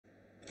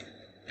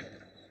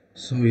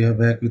So we are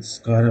back with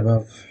scars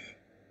above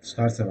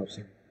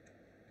से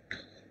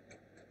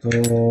तो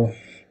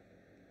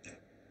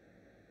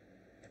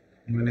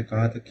मैंने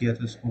कहा था किया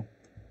था इसको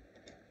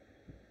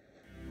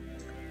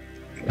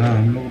हाँ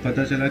हम लोगों को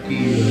पता चला कि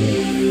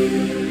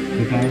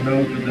we found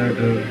out that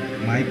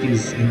Mike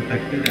is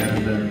infected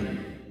and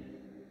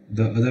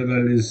the other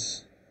girl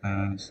is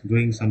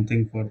doing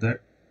something for that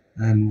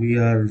and we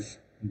are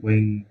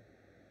going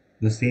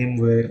the same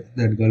way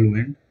that girl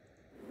went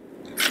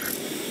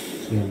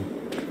so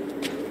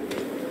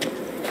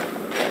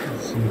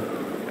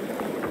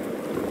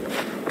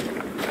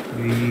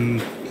we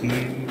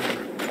came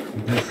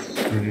this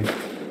way.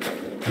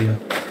 Yeah.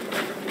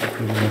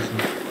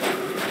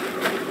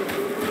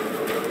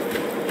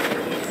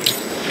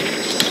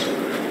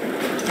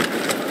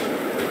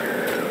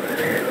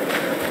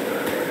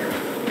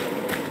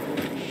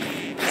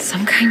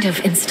 Some kind of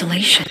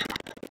installation.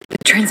 The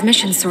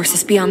transmission source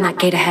is beyond that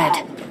gate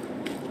ahead.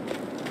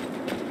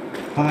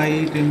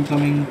 Fight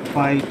incoming.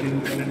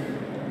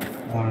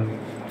 Or...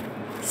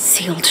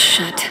 Sealed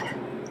shut.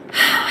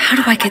 How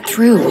do I get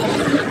through?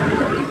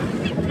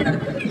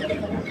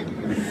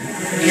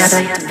 The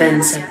site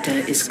vent sector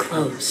is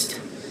closed,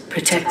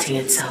 protecting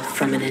itself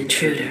from an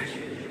intruder.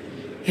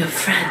 Your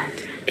friend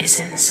is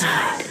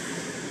inside.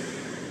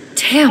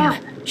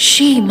 Tam!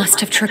 She must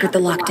have triggered the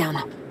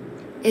lockdown.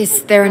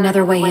 Is there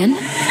another way in?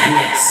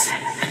 Yes,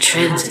 a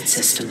transit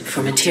system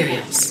for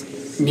materials.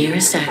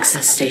 Nearest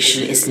access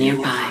station is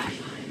nearby.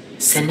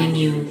 Sending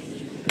you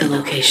the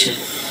location.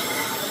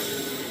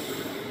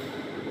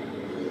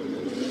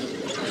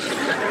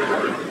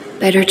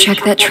 Better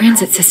check that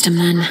transit system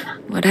then,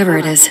 whatever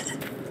it is.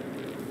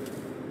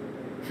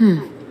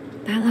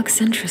 That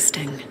looks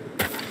interesting.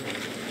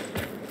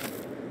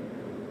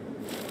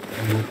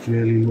 It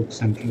really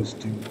looks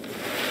interesting.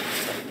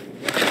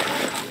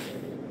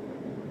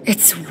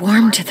 It's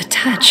warm to the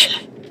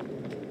touch.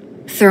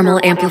 Thermal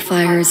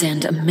amplifiers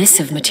and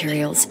emissive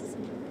materials.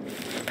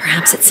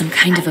 Perhaps it's some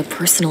kind of a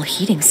personal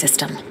heating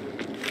system.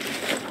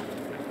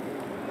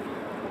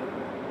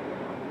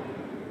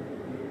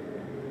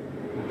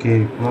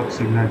 Okay, clock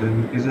signal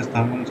increases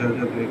thermal charge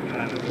of breaker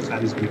and the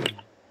size breaker.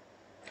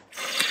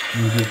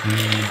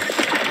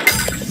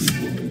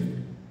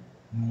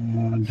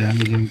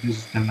 Damage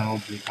increase can now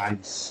break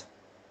ice.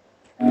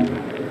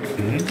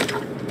 Okay.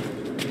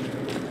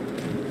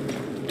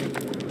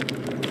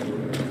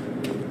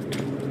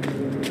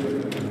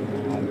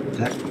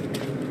 That one.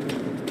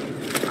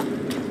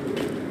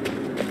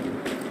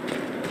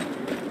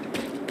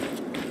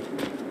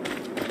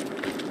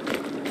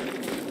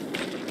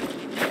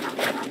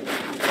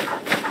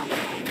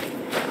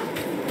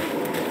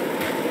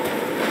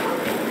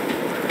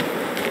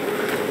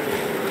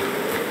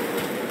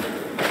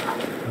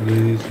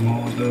 There is no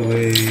other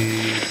way.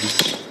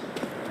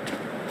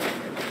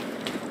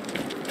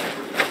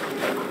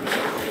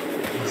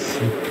 Let's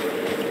see.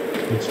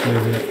 Which way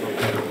we are talking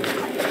about.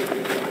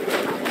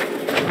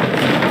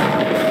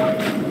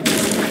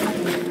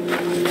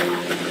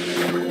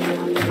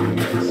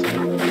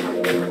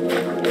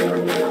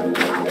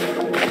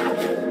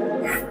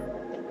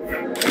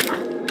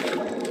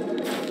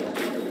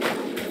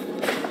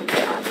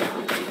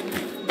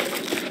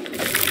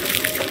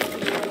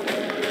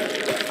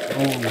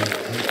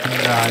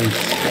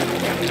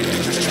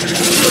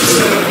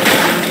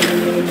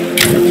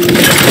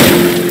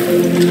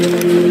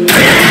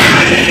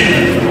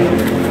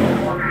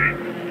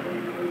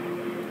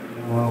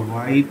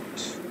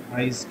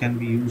 Ice can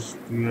be used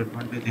to your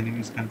advantage.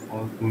 Enemies can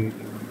fall through it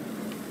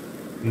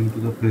into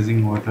the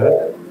freezing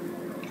water.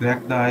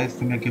 Crack the ice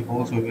to make a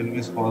hole so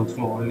enemies fall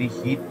through. Only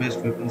heat-based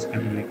weapons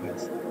can make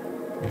ice.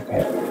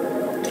 Okay.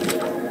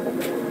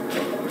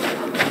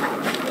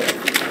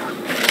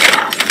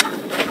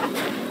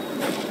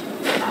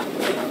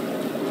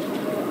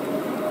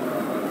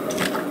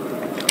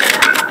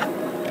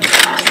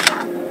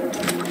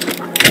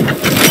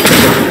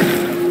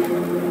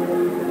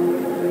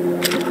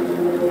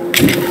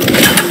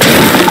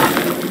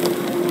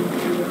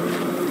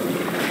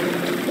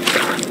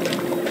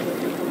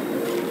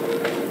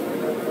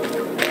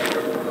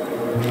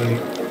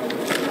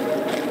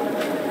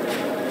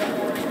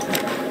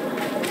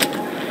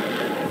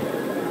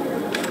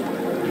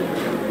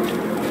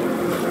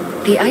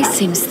 The ice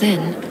seems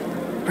thin.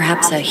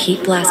 Perhaps a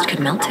heat blast could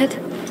melt it?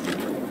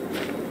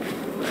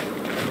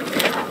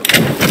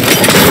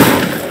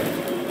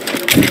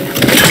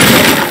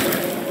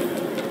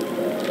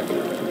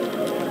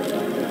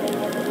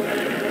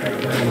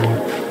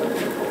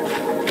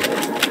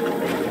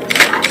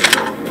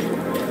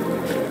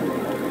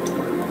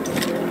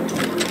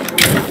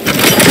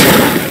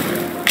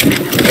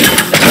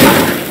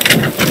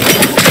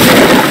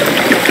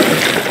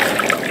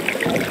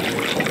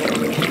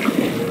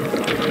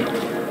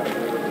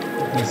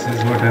 This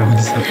is what I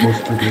was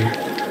supposed to do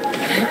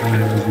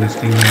when I was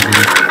listing my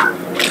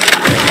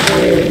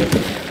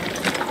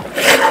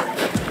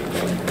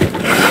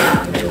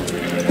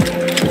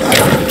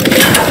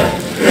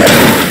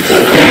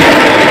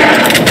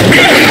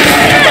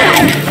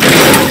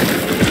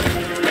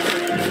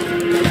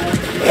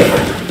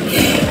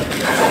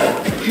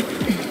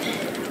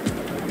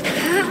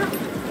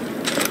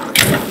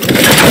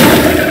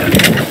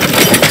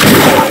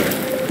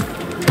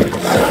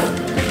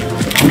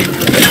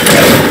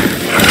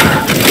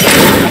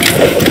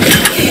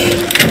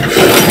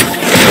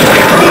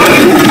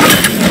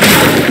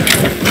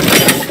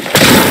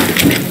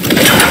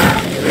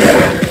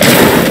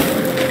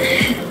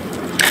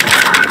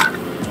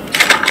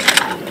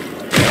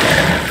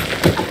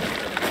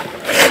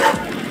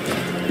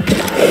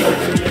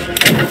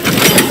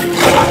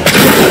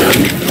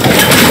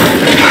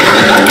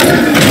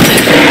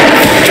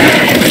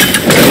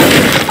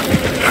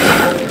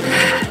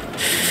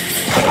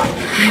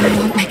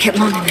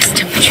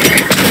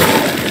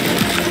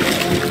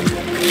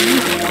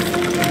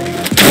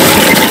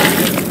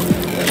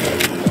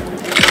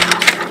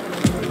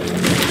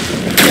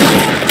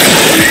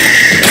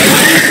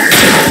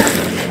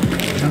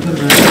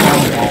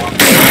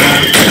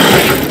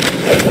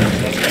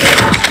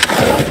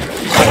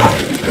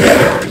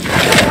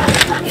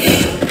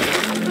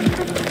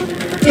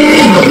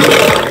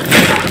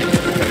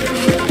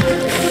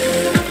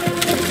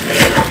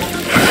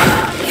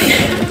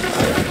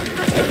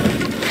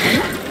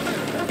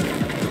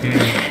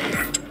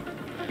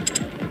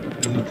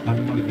There's a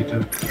thermal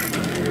heater.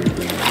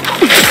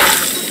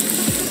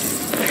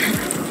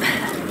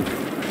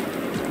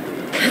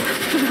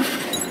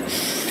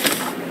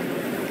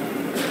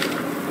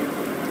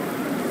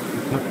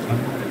 I thought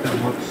thermal heater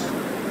works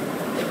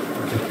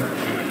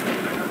differently.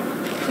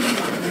 Where's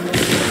the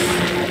refrigerator?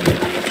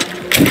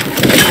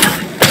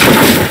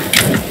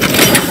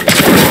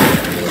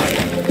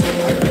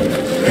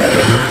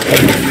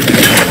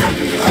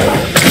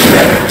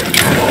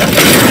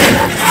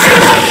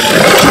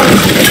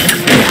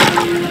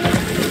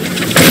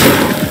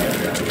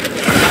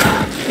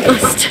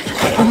 Must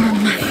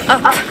warm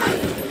up.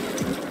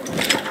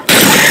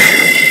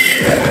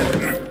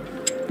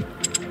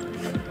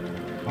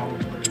 How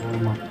would I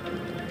warm up?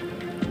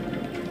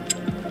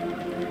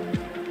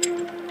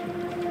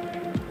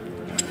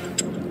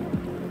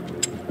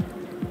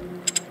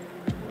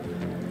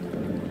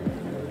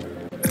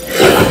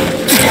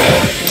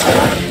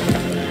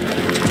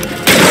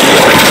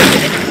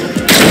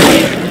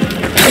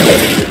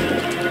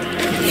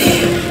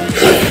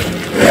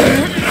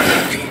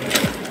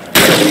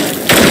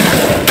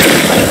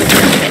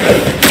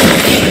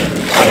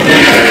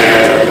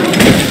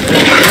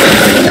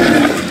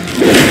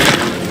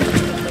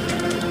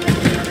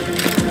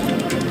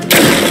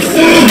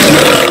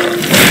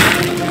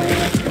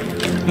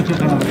 You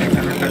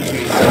cannot touch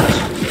me.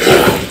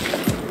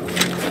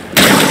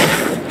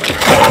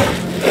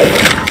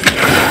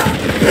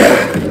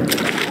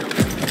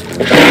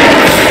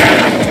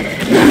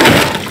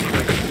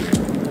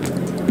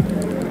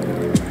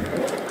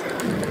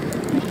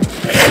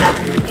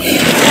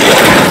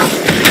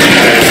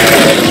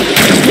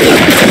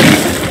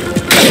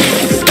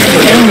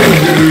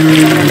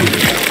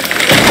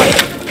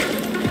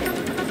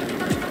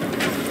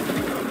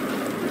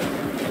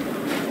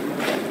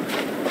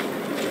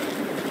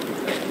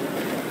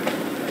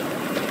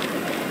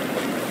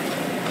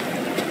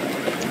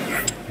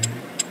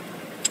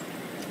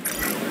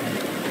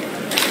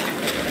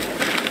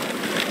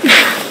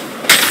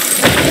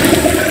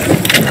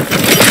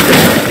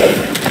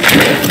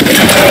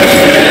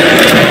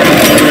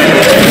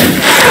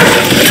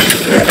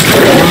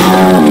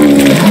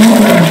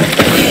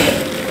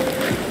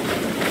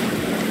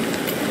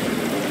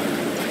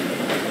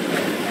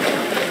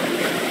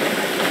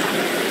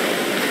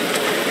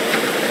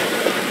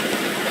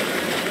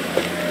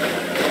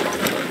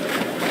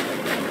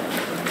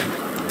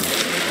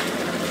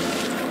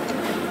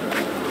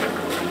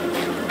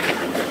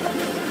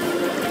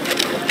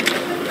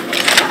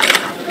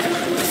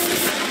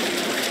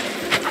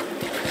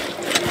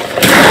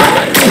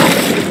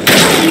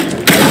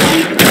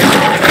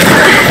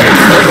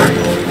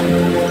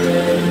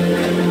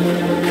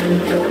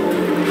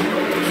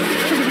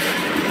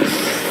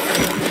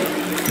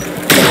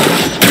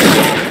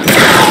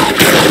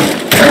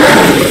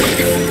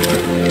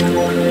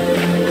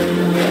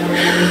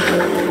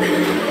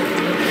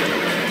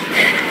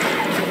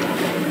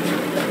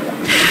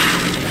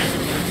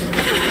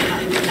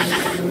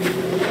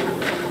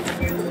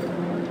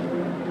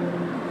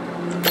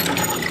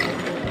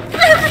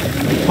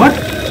 What?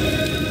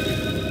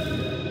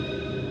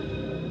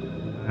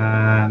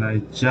 And I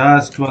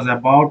just was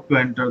about to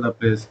enter the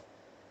place.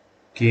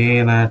 Okay,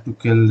 and I had to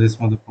kill this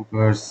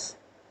motherfuckers.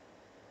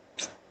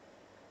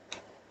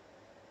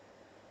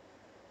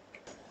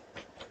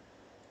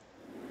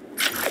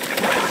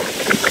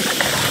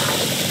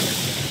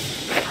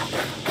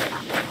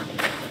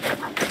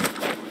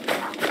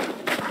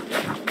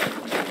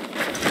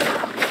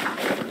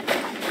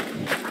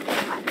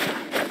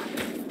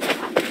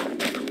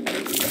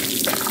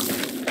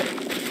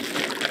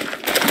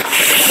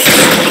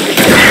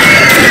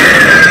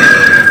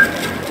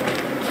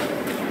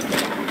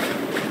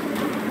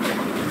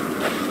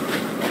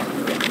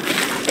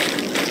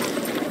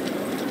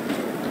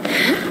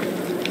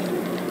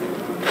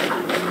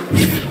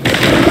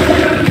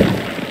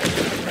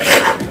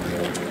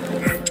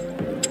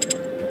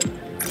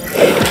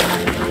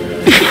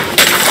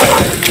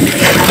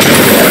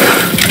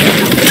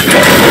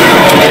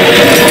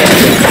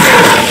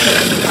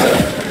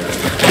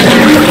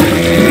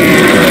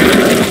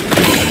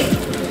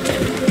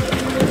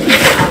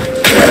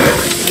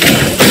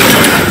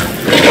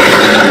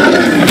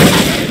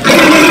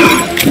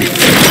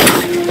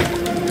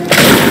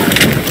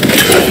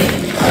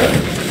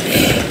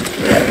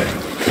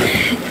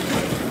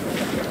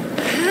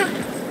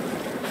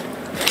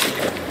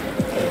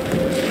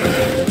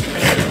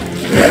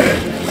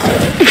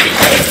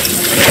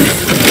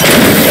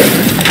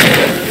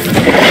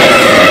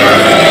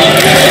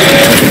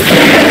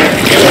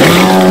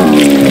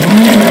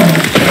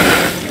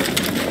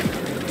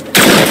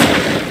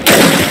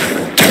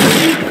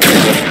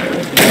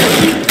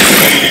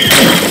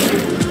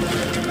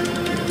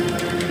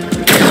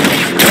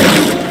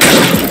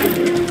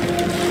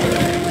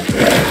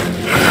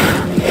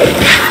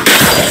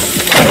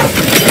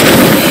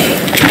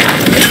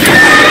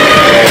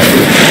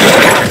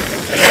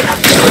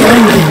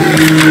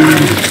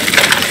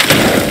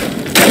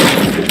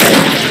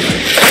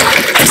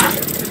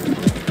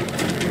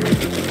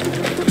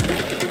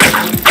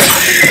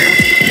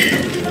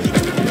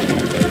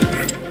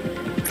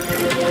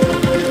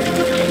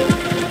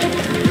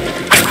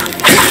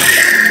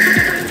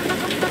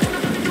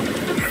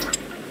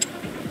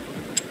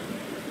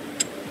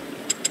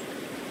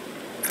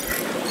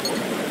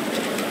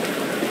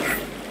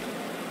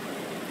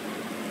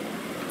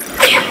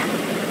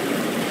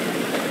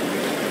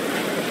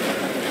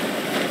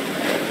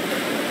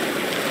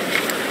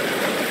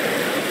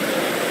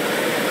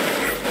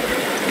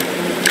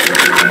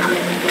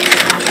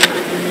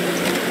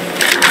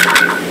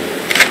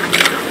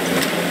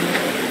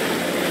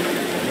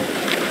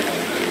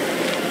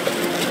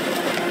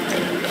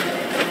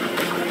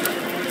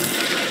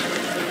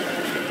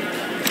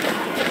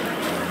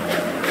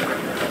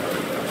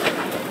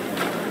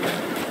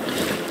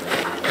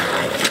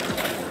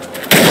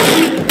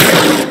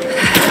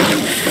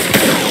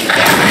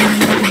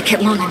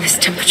 get long in this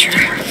temperature.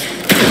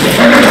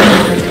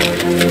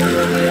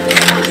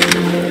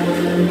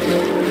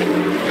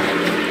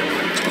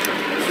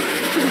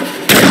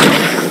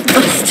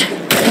 Must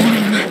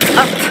warm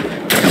up.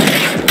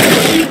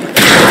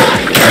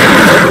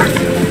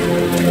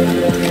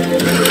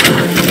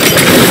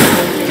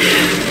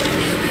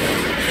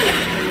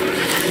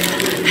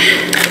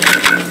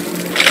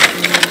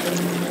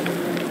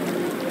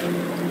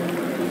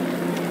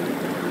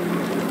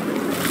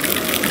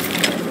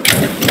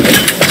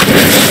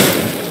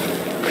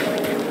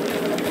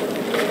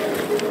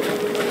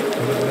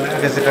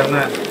 कैसे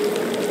करना है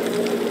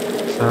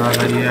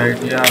सारा ये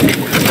idea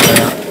आपको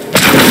बताया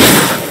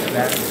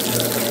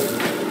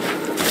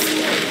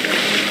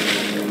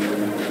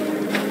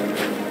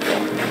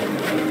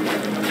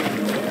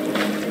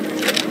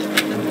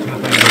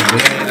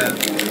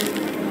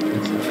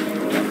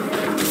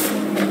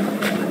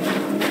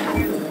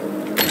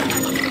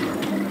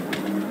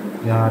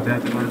यहाँ आते हैं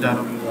तो मर जा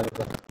रहा हूँ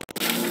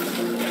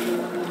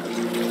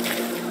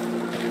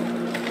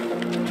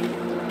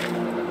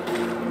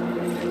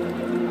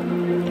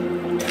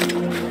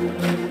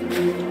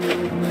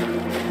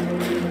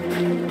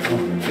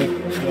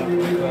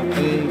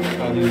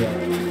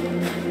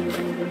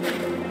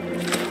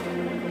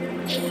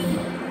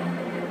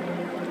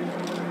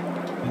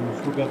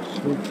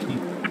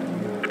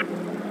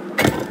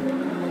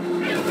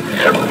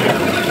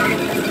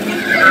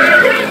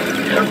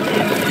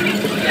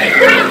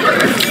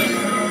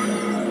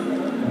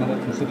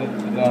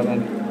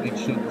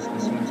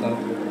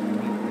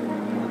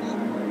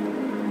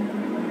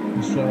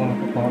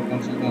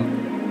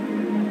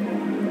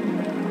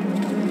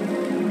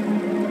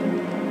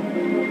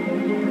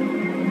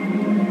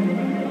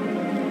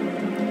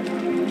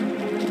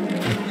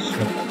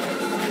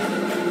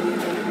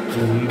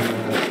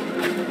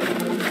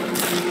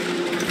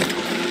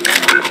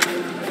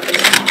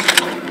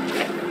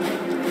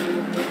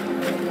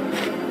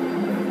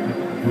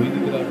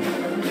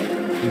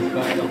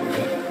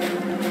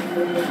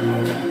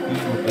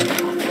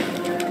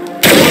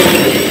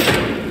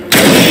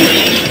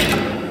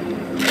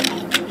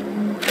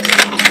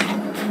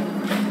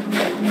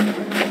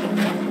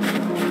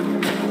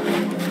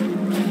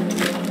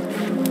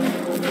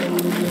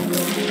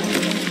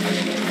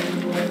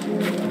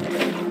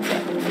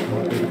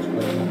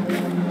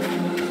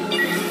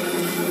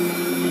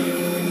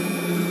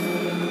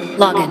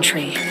Log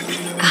entry.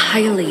 A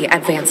highly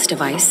advanced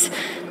device,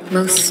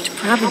 most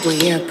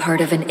probably a part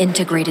of an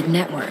integrated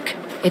network.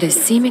 It is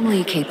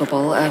seemingly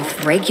capable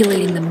of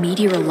regulating the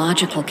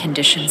meteorological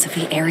conditions of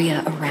the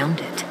area around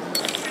it.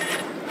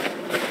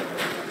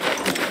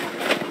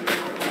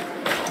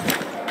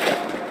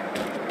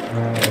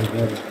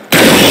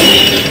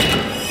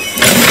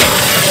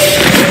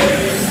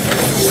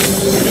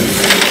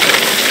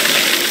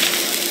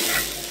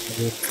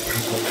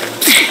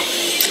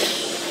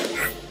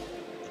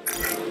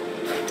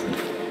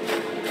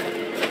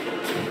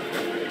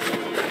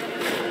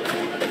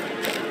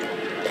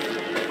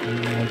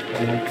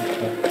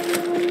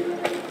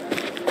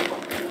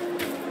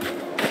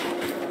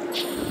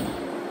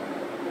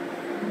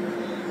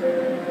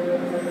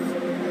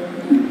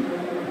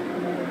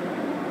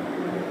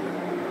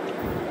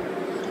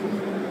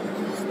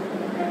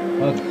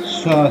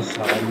 अच्छा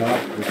साला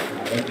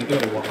देखो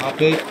वहाँ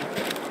पे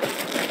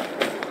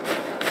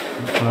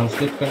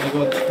ट्रांसलेट करने के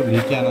बाद उसको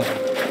लेके आना था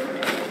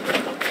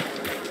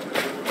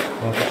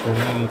वहाँ पे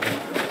छोड़ना नहीं था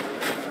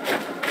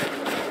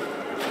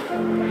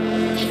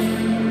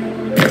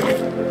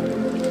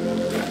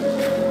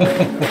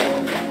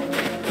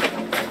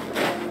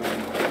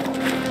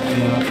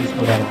यहाँ पे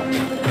इसको डाला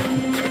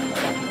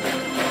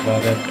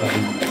भारत का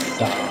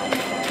हिस्सा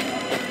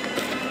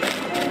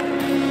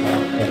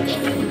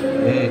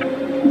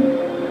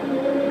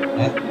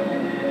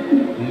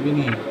ये भी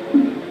नहीं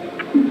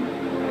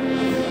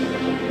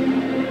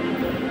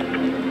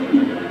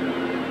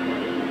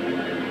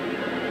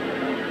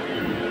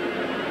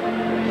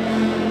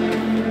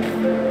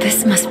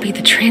This must be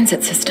the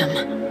transit system.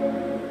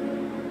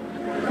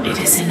 It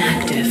is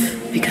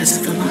inactive because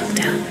of the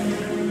lockdown.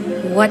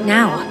 What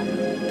now?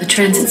 The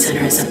transit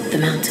center is up the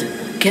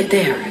mountain. Get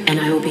there, and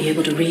I will be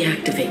able to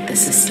reactivate the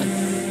system.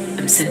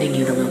 I'm sending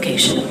you the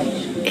location.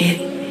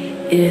 It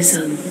is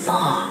a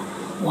long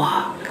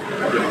walk.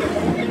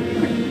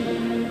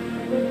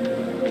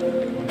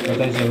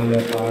 पता ही चल गया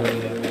पहाड़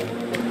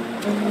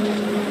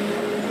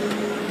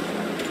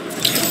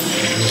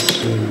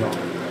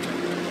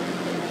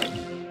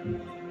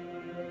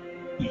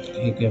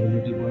एक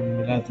ability point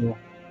मिला तो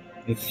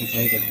एक से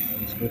try कर सकते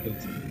हैं इसको कर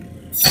सकते हैं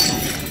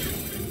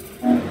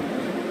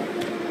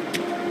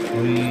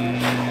कोई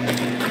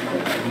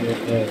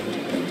होता है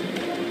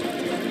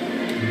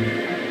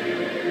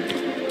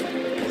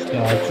इसके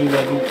आजू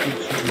बाजू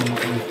कुछ नहीं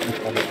तो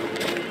इसको खाली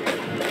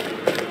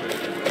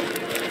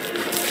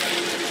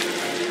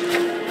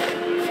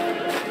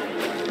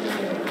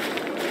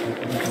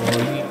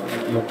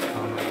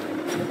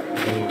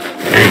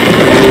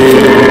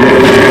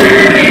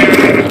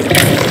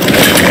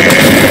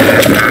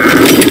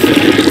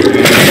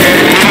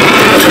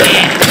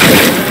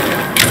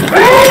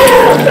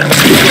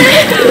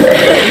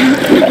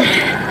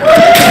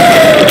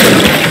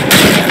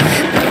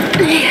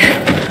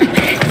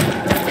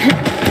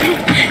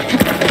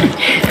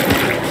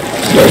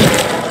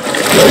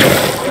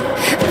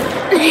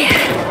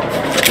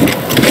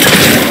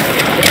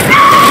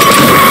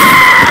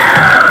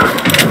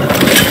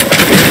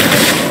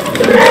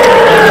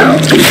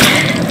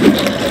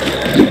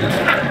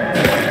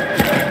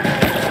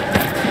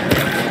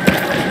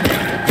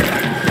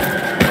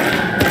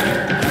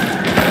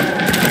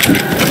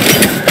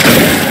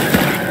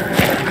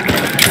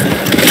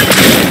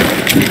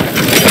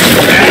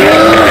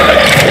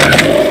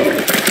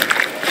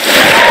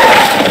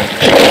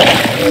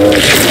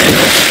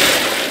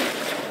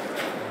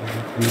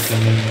ये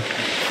करने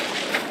में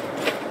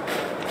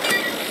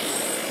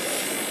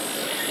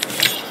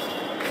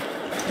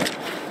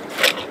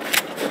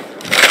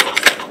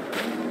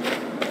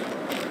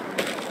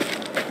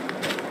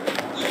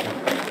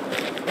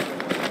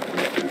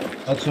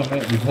अच्छा मैं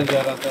इधर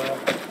जा रहा था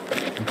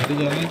इधर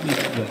जाना है कि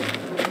इधर जाना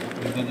है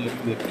इधर जरूर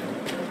देखता हूँ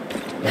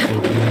अच्छा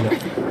इधर नहीं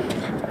जाना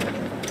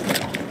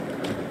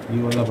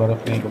ये वाला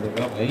बर्फ नहीं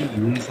गलेगा भाई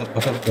ये सब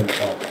बर्फ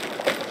गलता है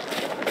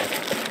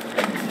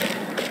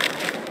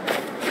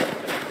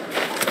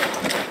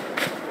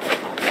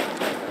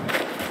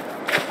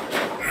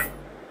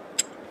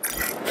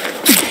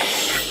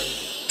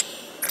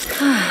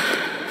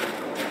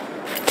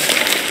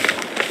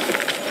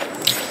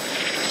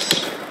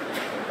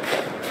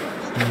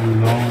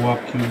लॉन्ग वॉक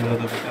क्यों बोला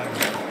था पता है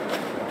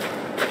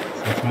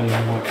सच में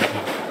लॉन्ग वॉक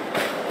था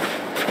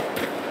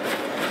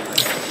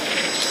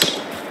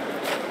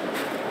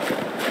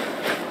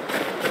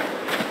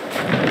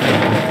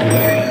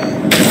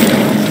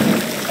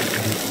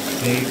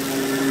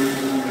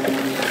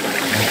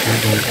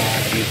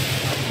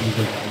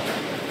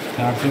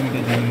चार सौ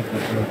मीटर जाने में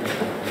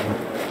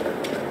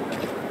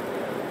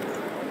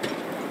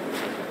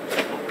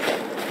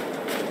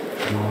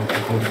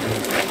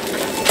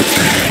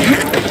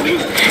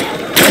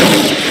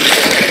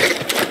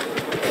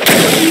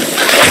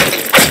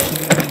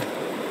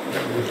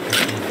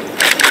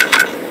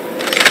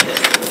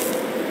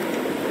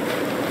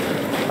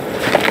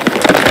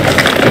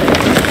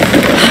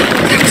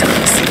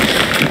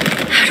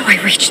How do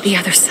I reach the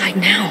other side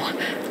now?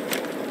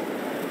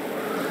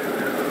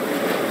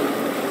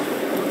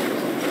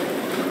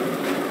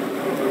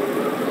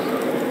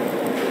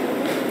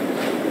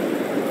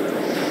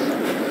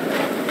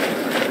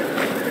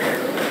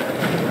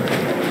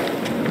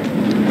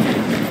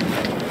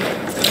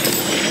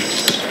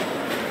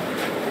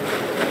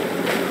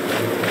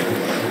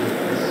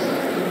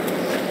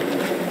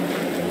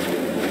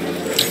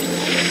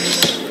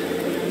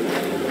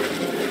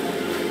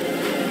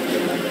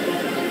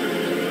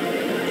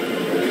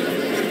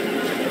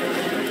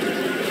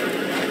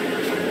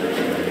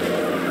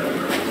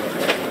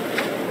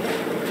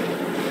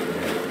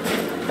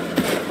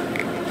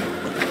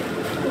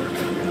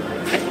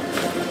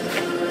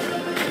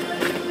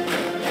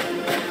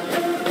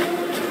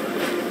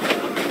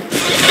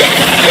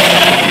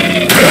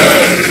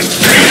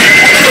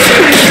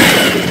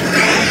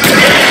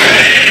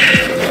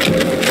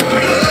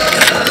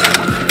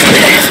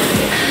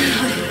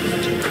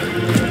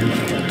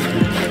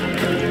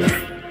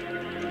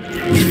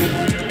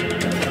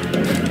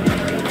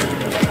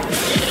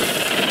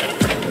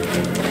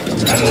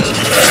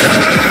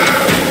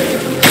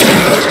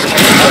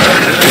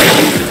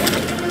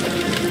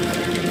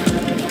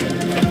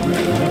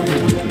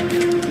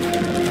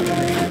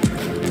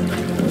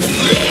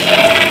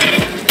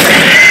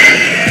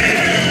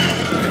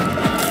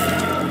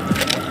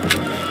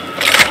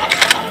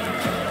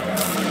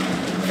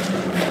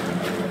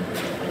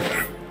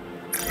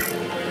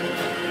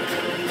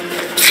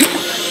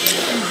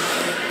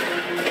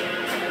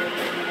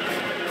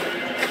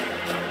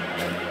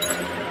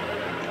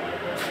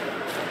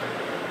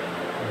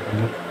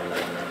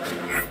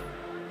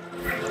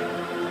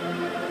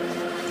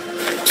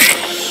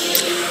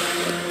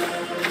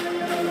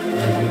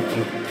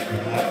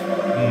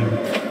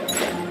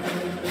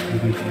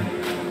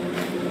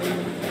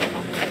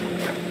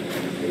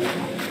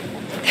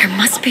 There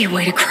must be a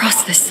way to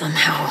cross this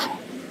somehow.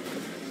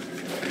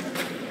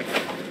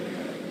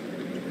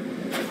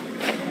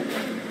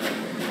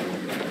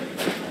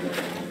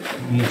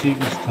 नीचे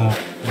कुछ था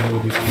वो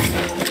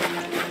दिखा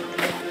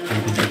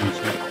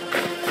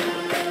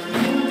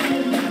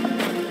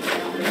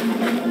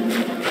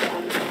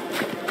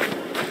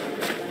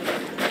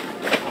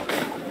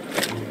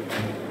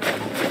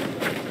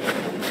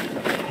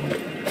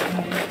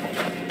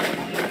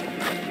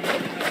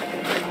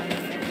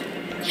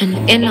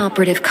An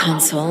inoperative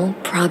console,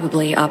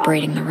 probably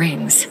operating the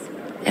rings.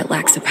 It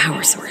lacks a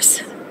power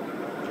source.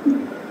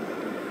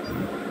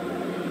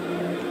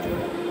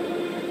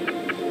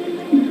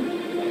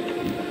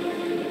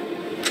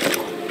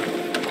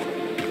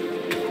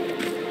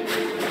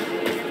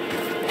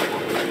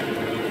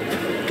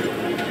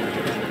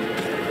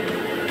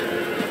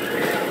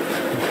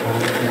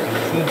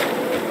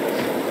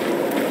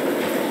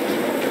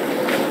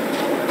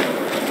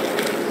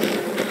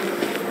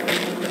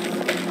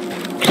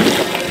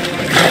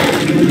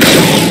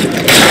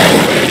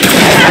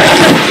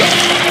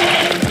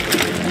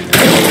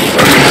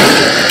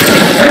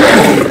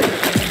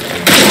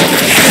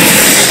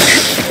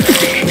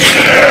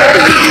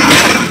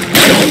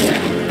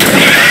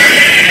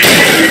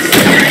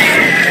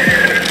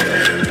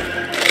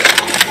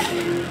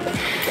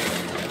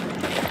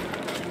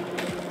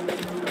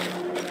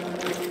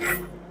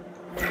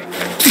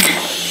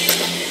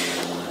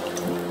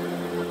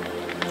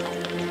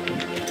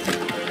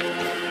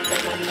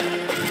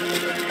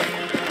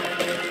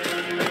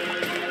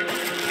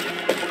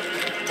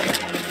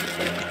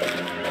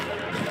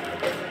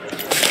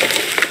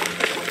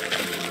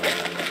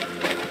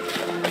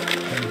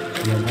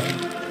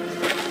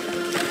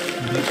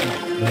 ये कुछ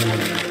डर लग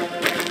रहा है।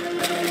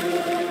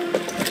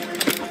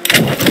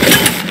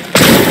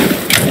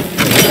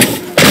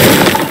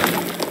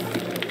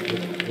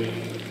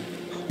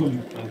 कोई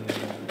पागल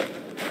है।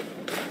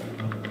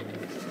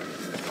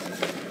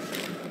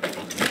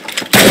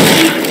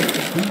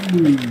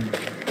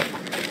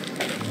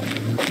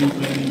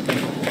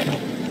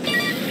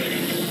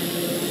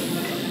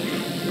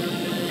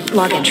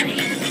 Log entry.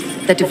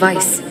 The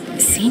device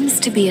seems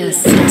to be a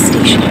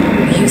substation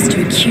used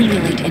to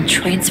accumulate and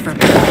transfer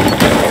power.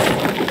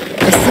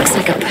 This looks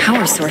like a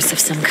power source of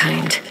some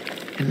kind.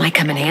 It might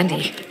come in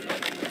handy.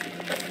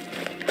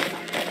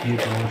 ये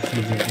पावर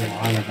से जब वो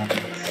आ लगा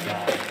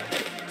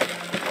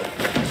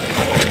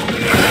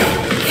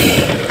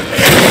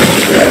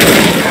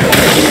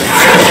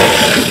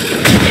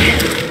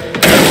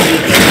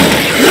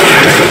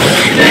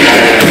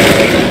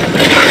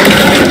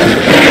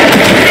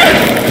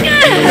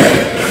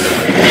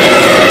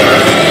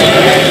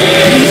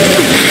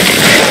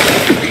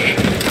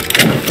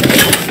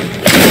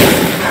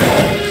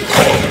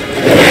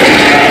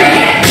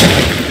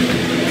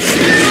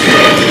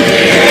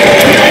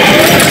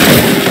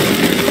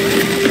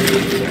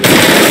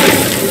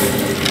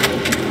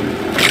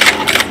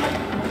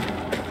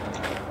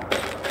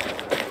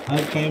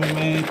हर टाइम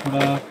में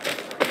थोड़ा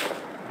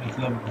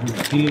मतलब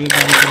बुद्धि के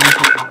काम करने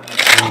से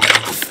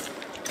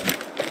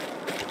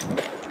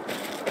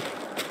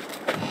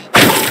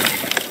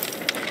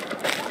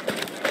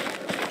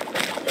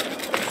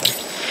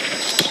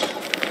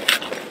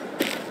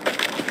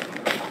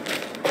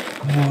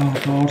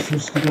तो और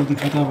सोर्स की तरफ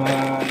दिखा था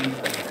भाई।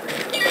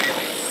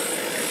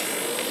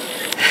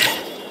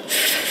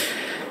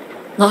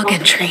 Log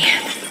entry.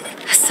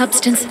 A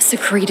substance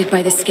secreted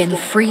by the skin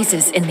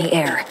freezes in the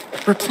air,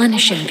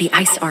 replenishing the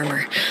ice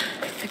armor.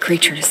 The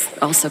creature's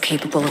also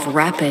capable of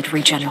rapid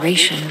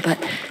regeneration, but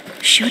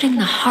shooting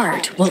the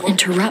heart will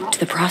interrupt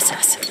the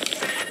process.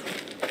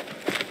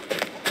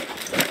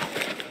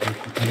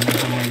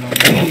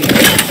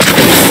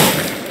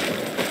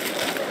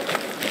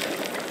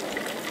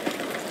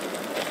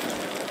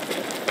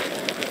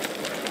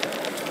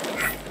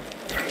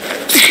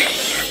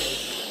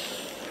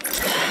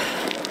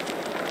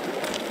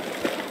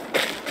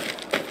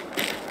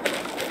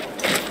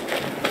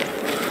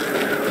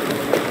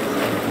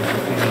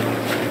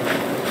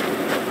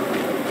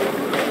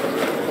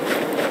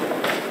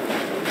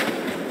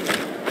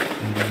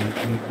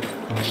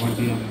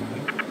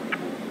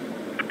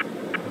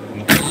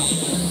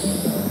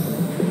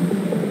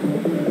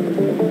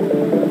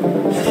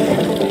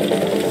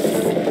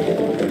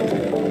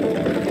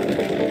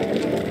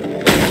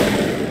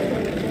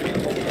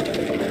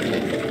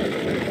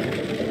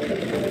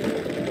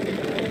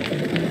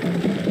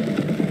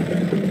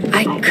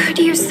 I could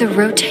use the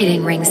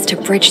rotating rings to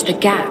bridge the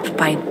gap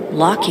by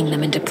locking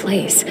them into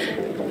place.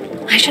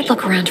 I should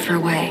look around for a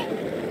way.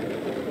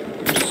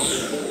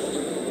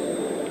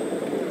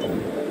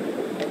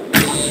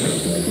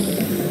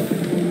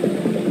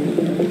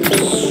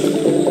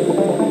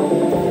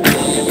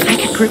 I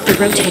could group the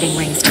rotating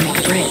rings to make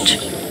a bridge.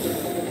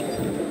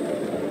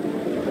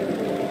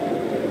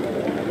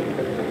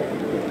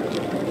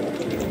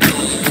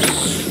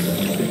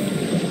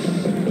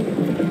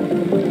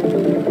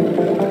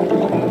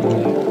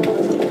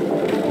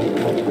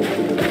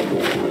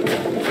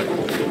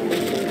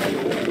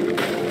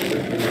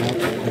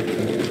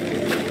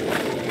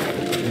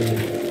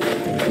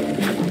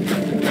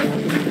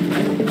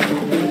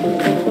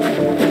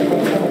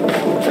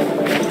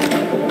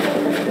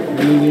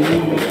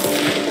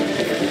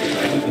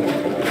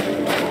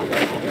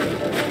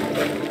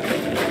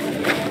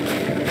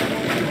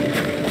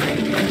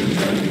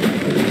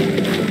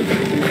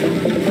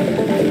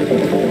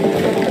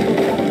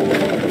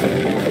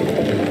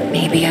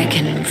 Maybe I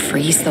can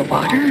freeze the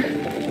water?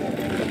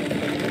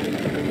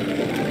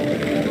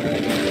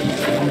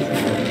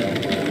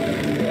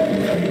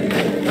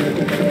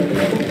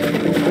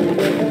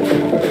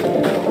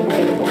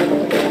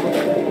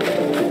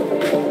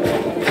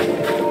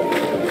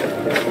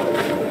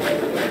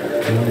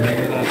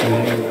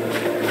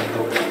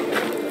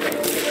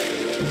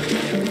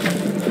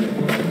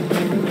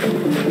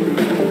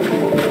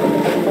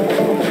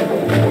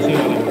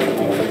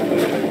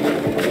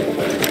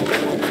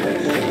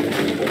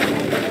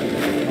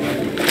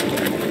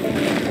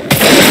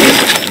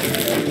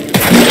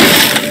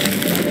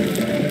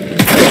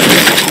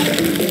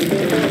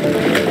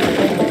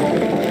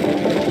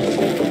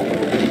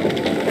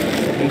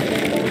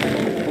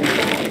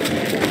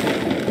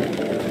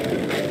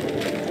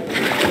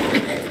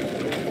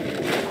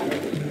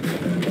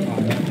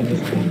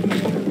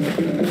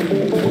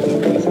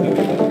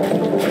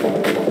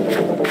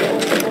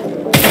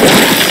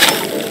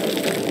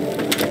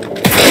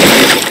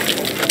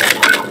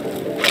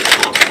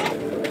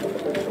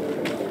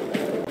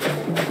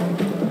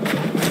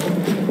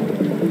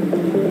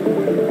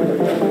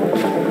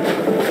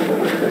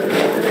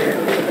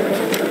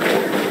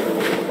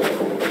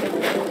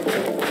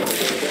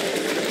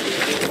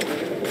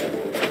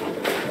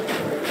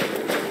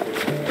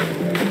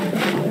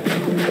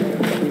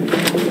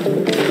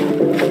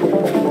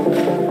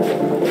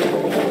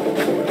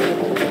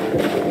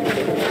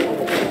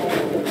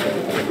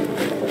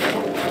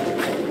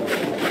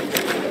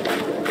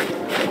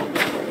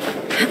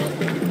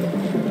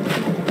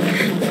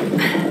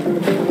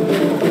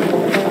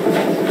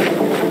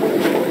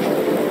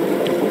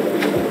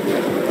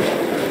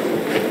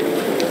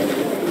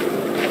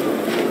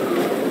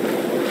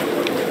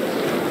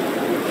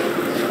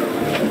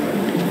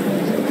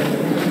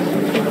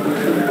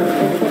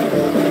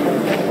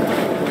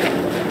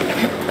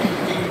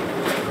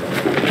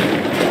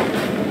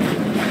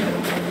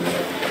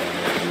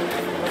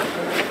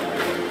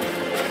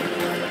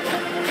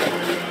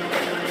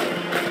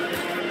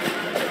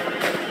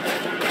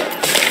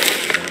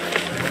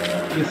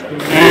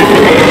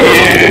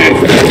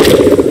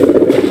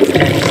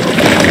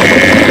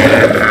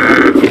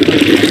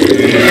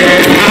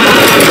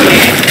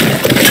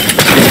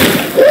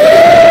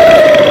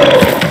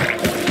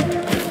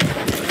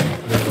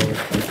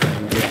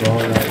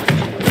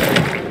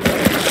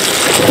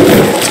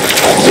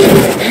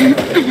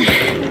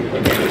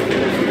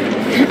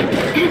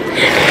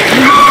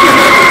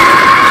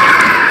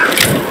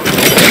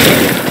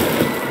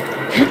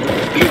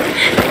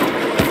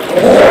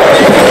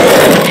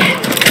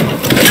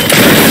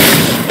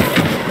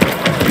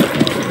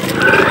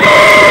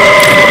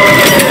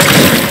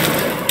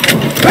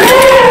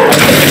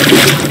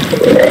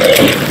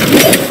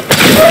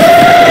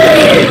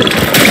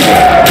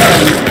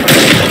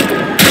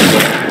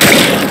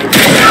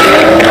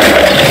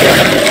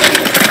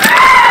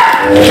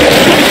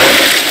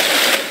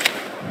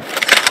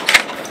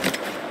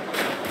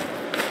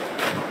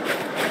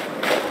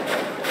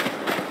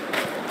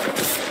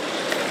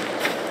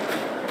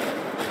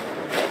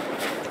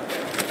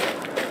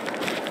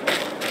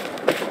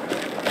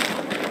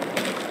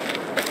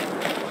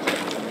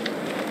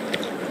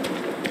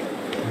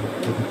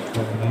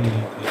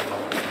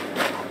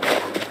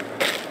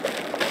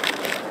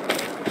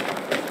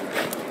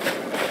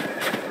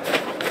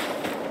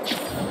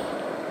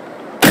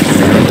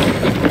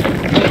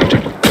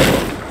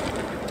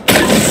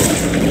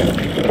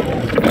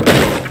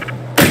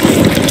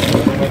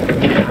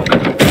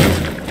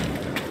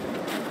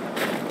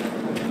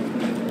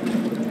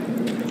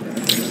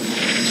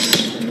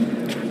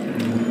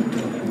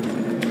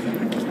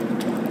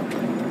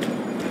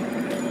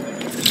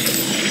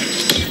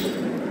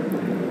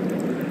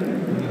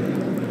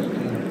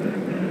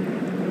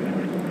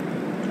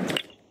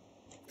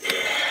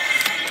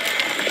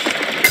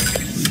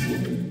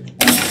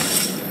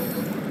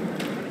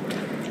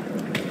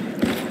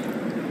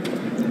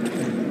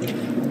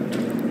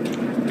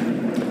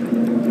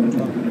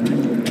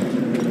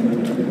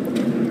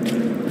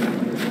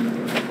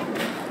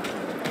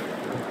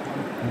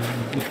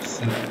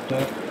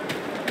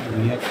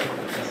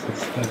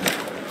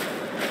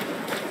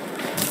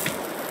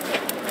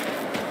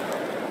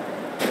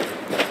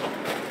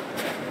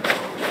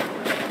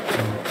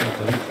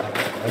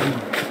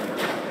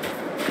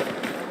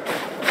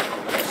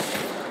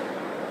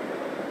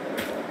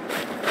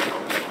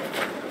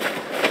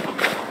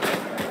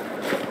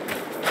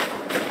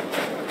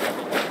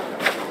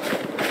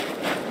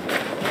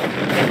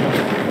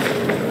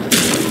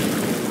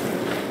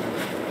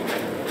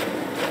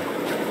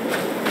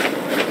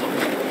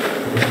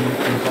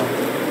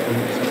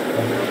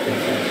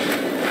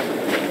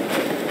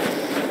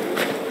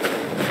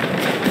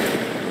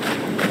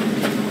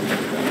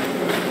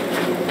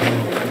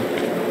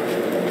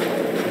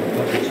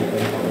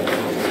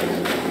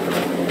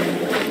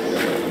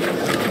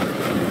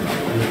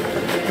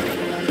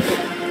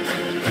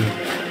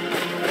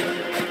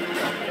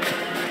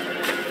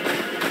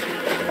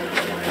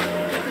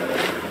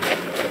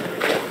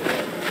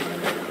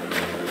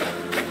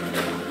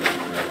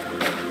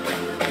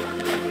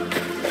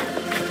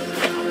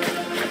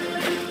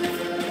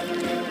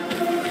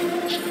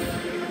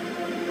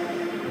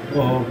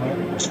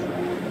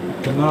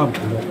 इतना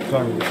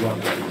भयंकर हुआ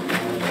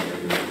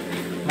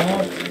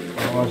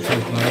power से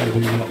उतना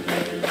भूल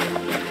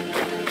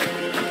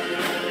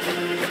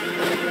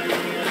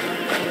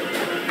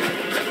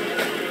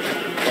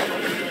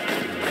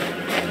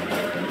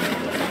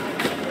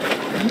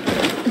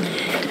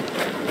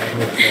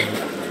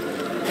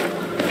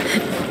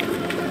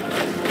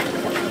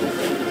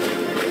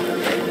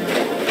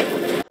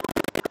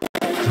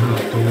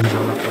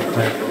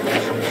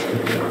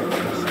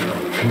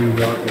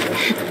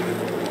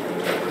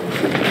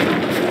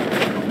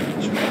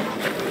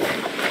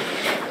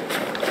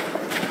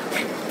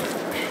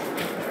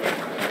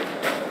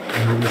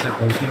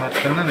गलती मत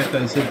करना नहीं तो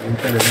ऐसे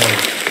घूमते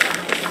रहना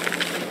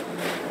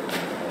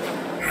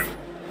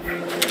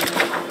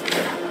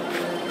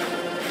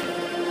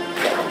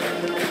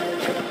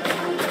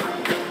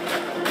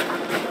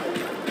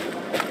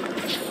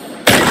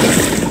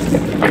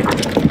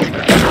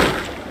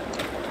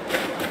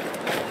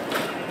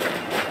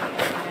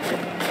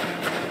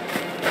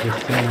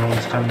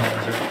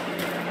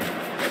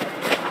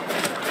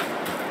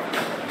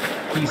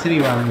तीसरी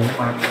बार नहीं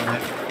मारना है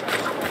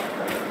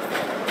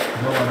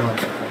दो बार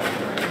मारना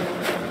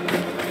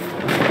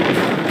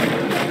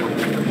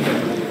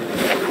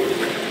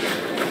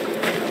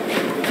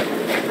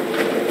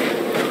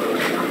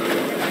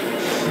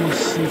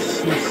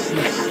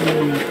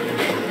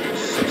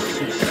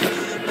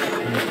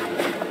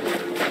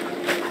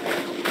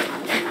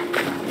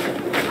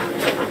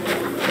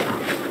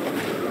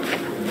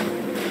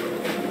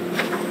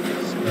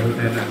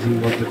एनर्जी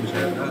बहुत कुछ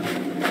रहेगा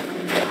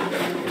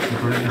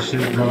थोड़े में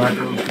शिफ्ट दबा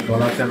के उसको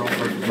दौड़ाते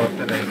रहूँगा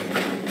दौड़ते रहेंगे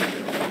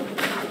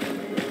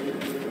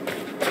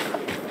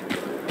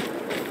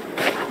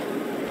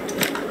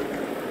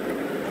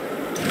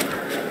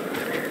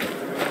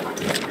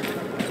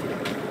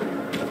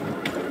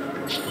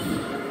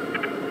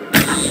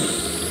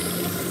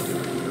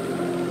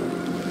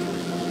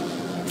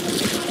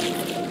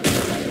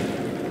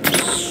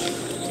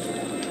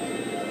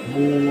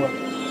वो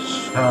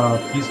अच्छा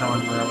की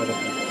समझ में आया मेरे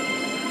को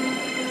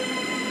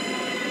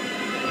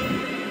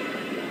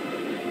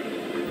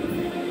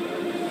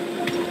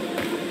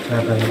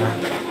क्या करना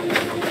है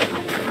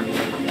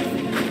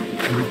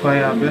रुका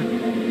यहाँ पे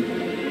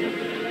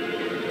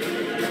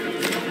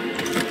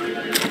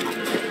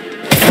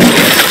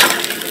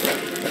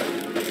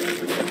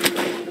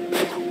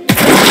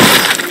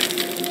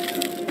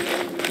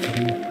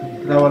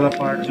तीसरा वाला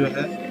पार्ट जो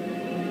है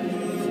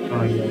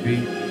हाँ ये अभी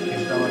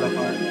तीसरा वाला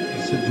पार्ट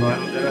इससे ज्वाइन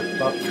हो जाएगा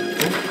तब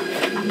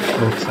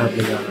तो एक साथ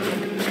ले जाना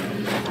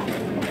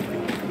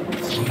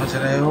समझ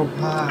रहे हो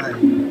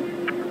भाई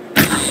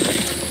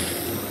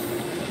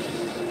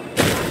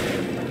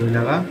कोई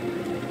लगा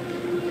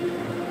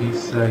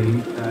सही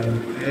टाइम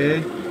पे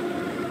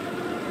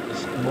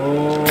वो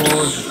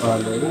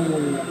निकालो।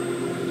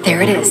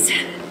 There it is.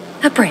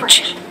 A bridge.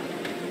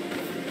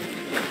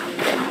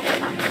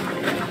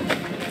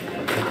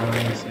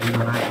 सही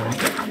बना है।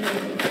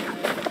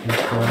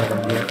 थोड़ा बन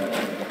गया।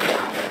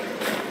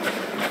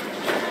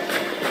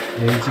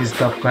 यही चीज़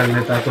तब कर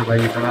लेता तो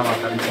भाई इतना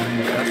माता भी नहीं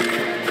होता।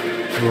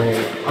 तो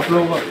आप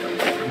लोग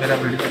मेरा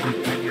वीडियो देख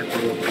लेंगे तो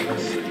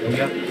बस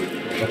भैया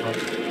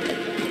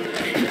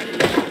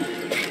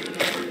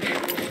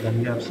बन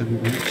गया आप सभी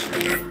बीच।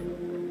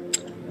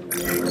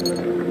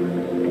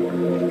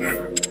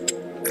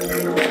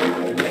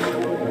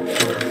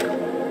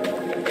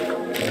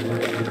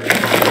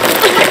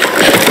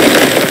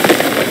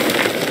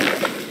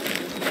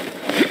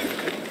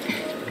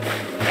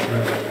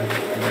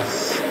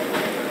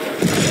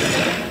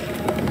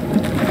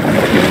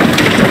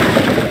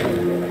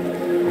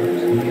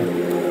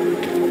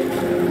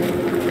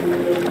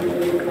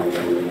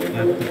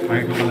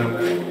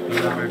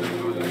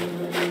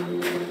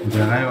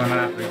 जगह वाला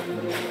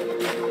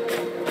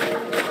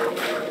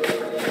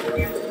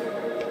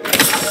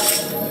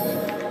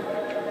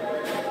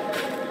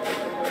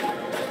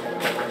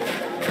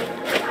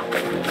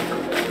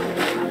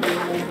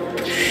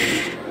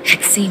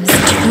It seems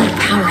 2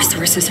 power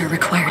sources are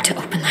required to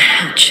open the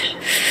hatch.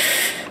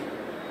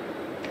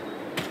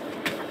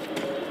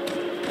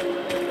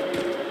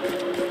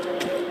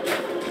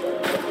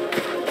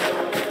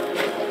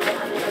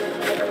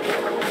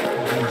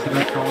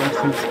 दूसरा पावर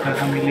सोर्स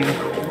कहाँ मिलेगा?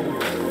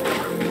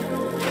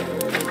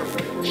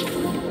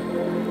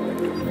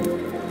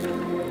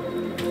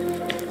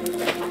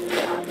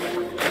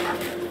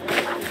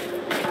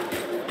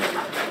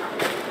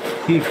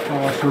 ठीक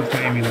पावर सोर्स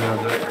नहीं मिल रहा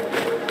था,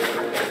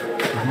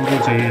 वो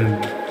चाहिए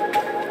हमें।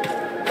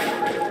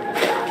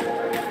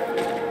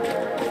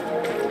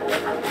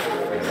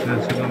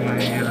 चलो मैं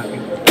ये रखी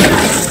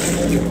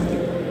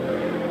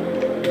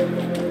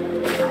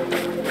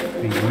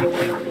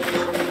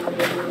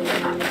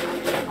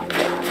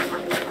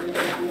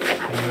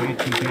वही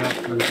चीजें आप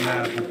करना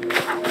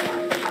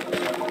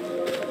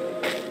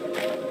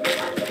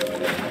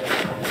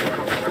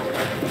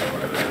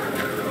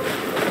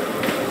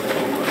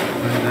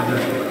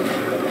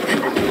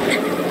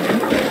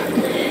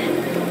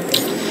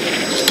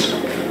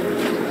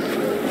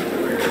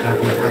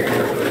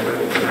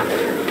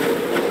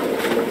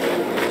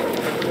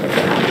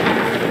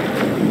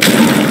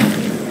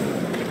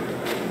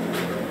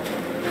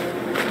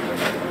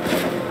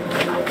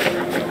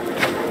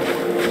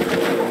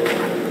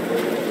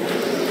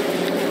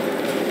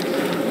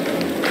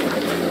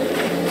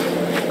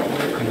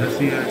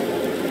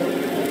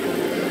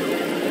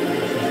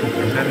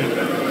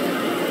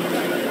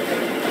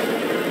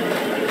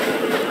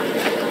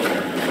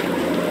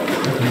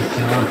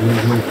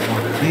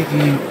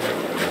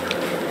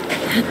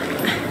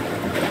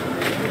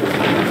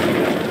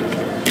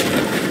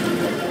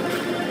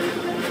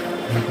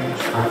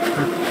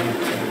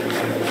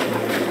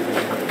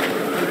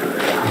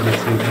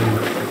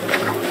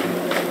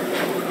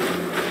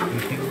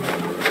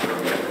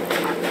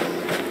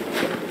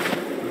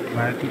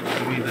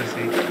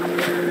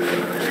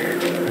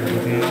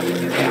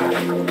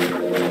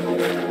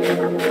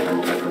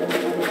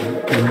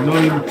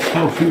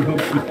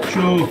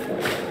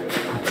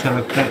अच्छा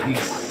लगता है।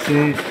 इससे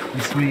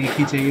इसमें एक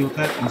ही चाहिए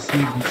होता है,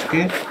 इसमें घुस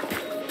के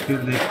फिर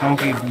देखता हूँ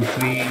कि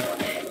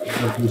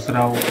दूसरा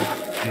हो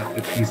या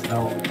फिर तीसरा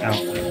हो क्या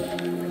होता है।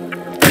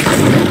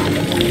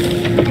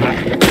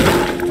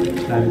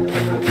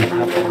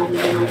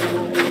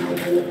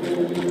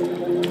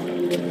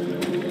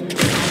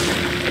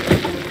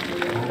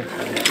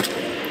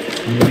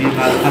 ये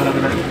अच्छा लग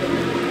रहा है।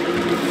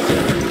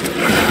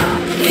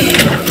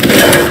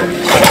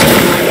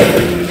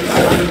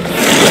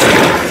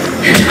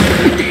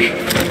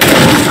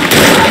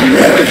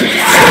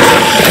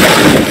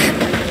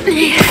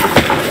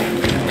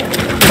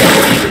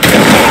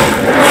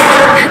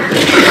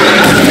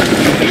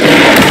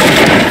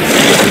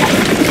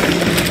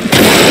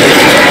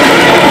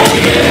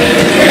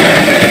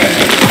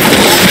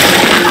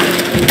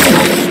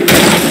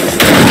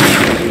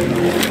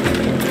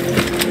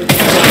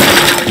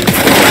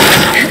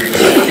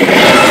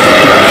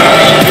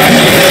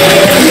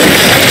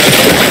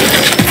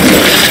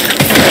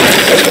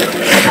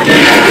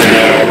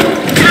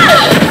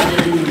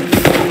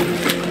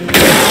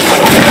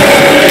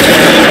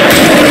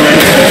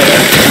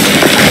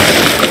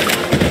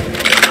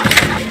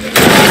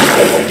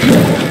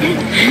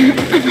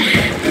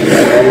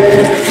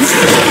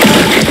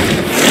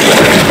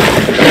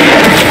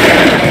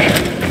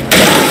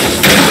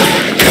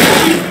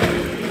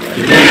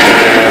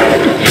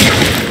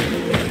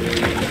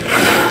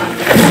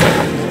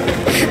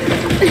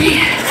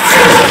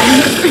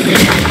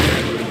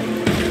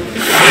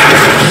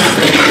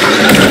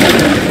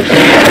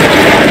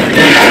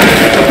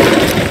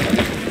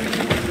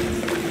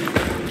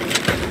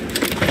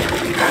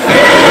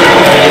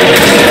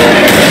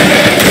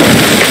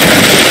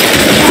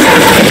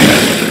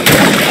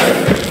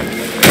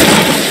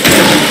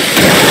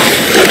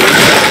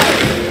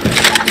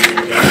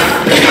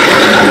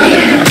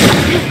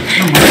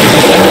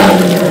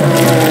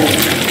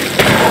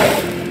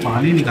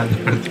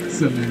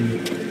 ಸಮಯ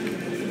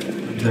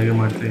ಜಾಗ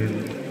ಮಾಡ್ತಾ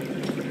ಇದ್ದಾರೆ.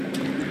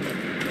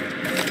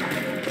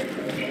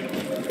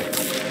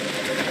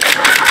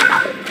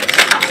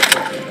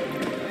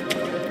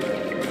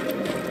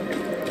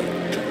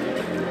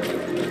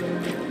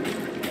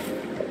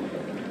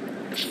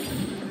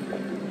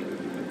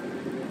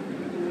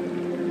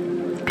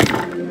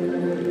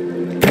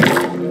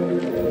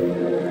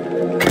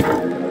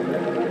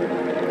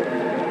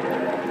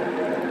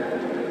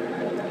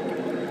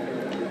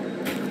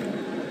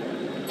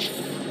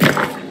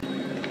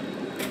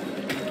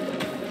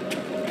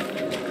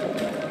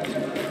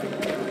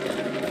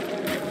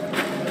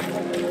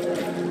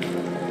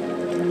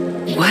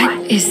 What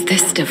is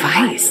this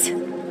device?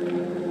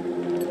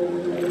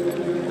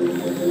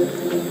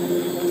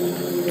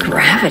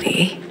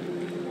 Gravity?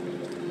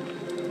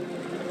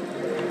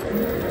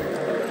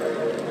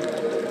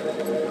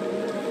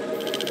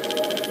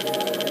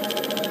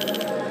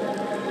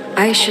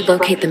 I should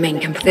locate the main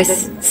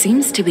This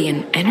seems to be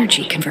an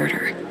energy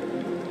converter.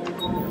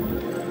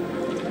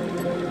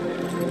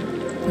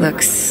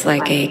 Looks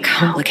like a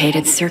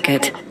complicated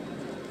circuit.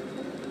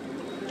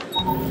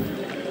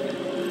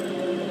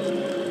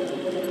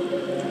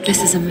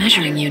 This is a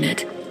measuring unit.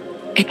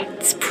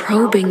 It's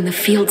probing the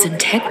field's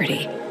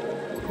integrity.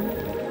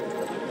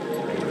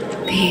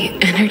 The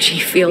energy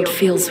field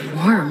feels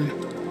warm.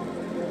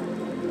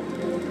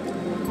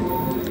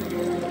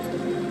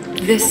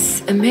 This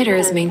emitter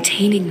is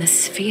maintaining the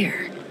sphere.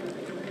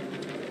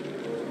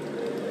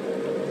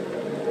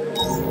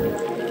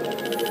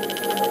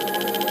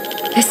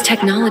 This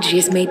technology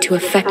is made to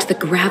affect the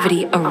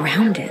gravity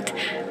around it.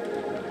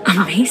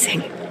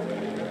 Amazing.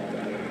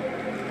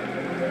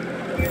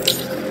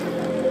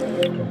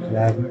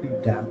 Gravity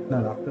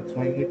dampener. After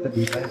throwing it, the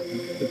device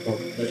uses the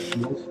power that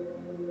slows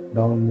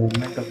down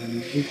movement of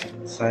energy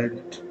inside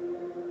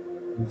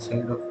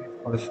of it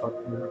for a short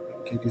period of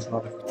time. It is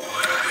not effective.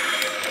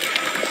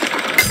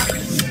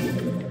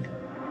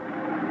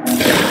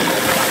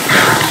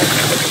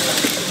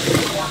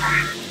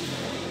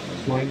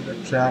 Throwing the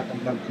trap on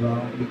the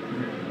ground,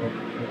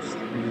 puts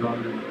the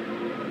ground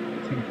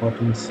got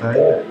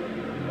inside.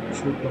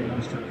 Shoot the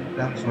monster 2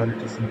 times while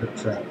it is in the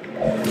trap.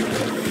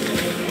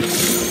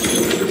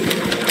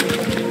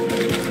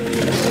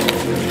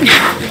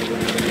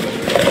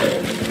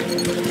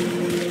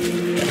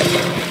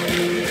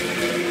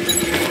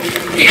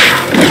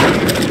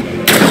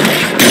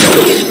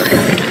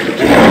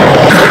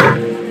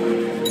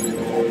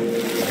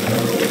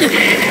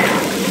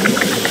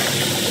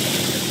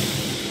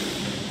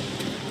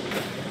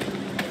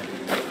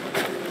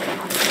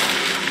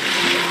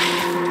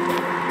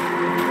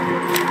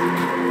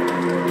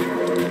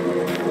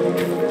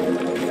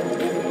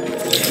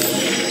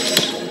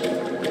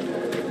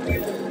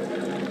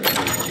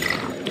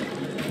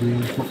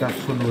 इनको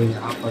capsule हो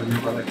यहाँ पढ़ने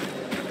वाला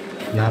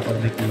यहाँ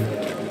पढ़ने के लिए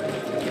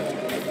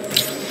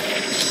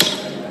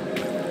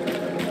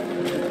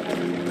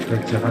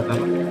एक जगह था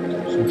ना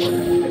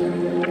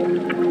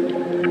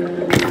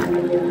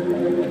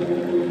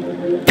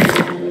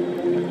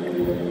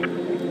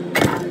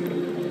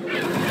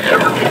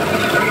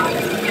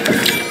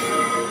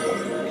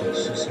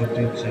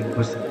certain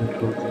chambers that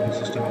include the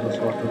system of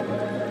water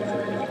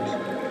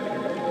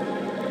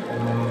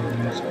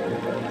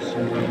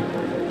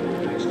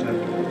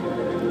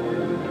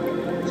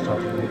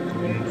starting with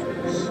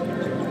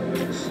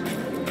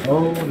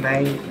oh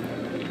nice.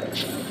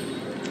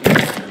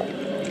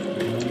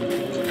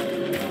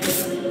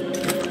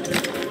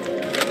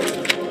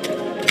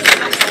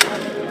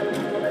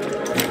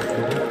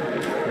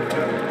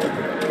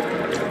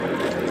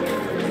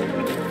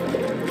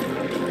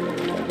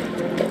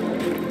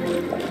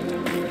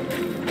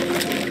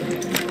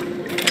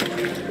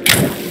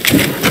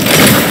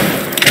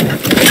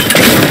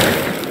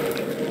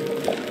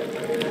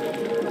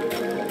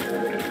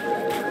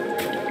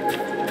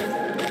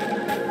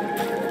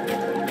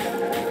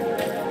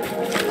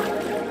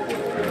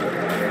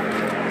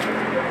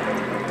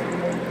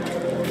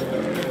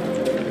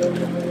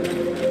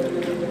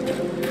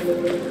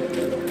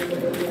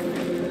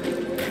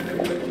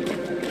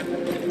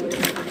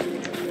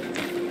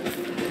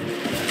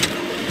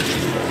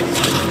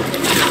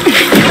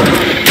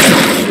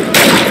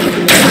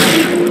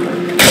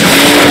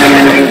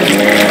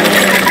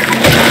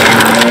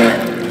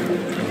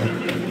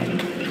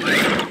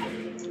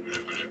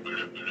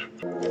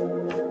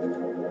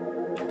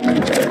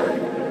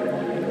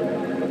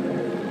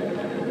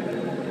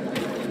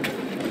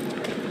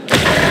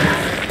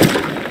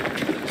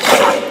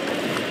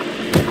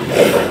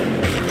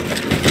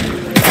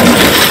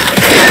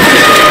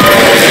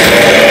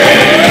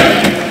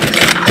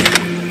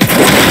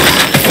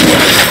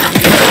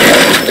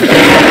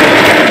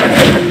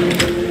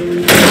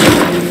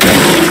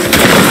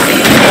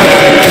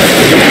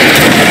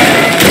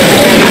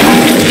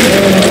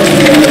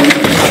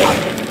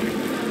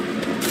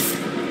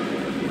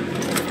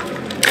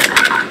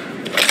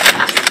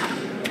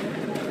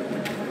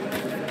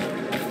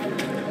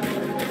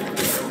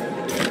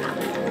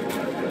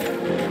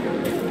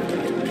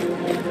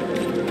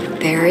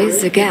 There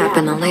is a gap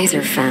in the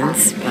laser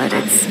fence, but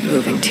it's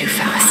moving too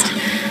fast.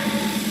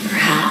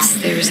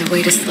 Perhaps there's a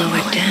way to slow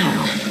it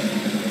down.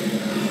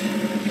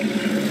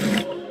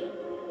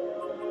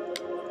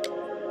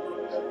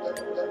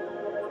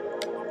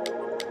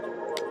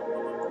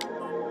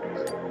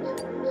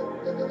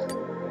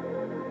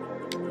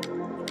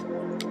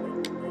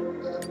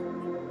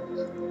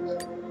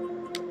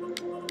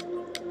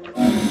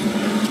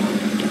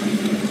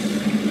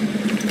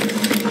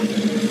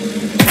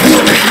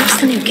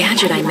 Perhaps the new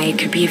gadget I made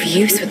could be of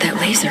use with that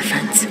laser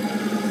fence.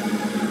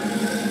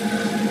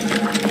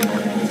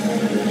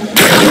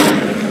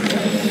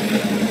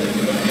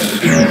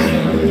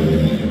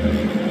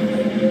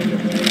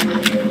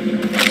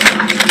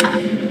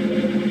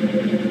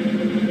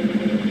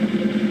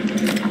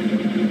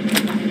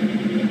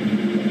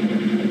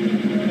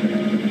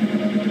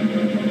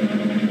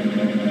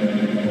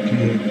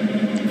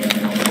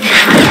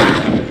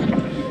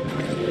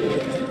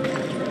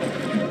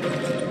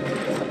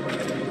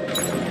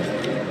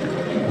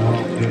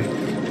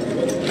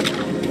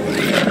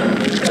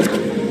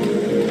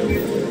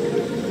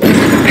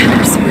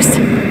 Power source.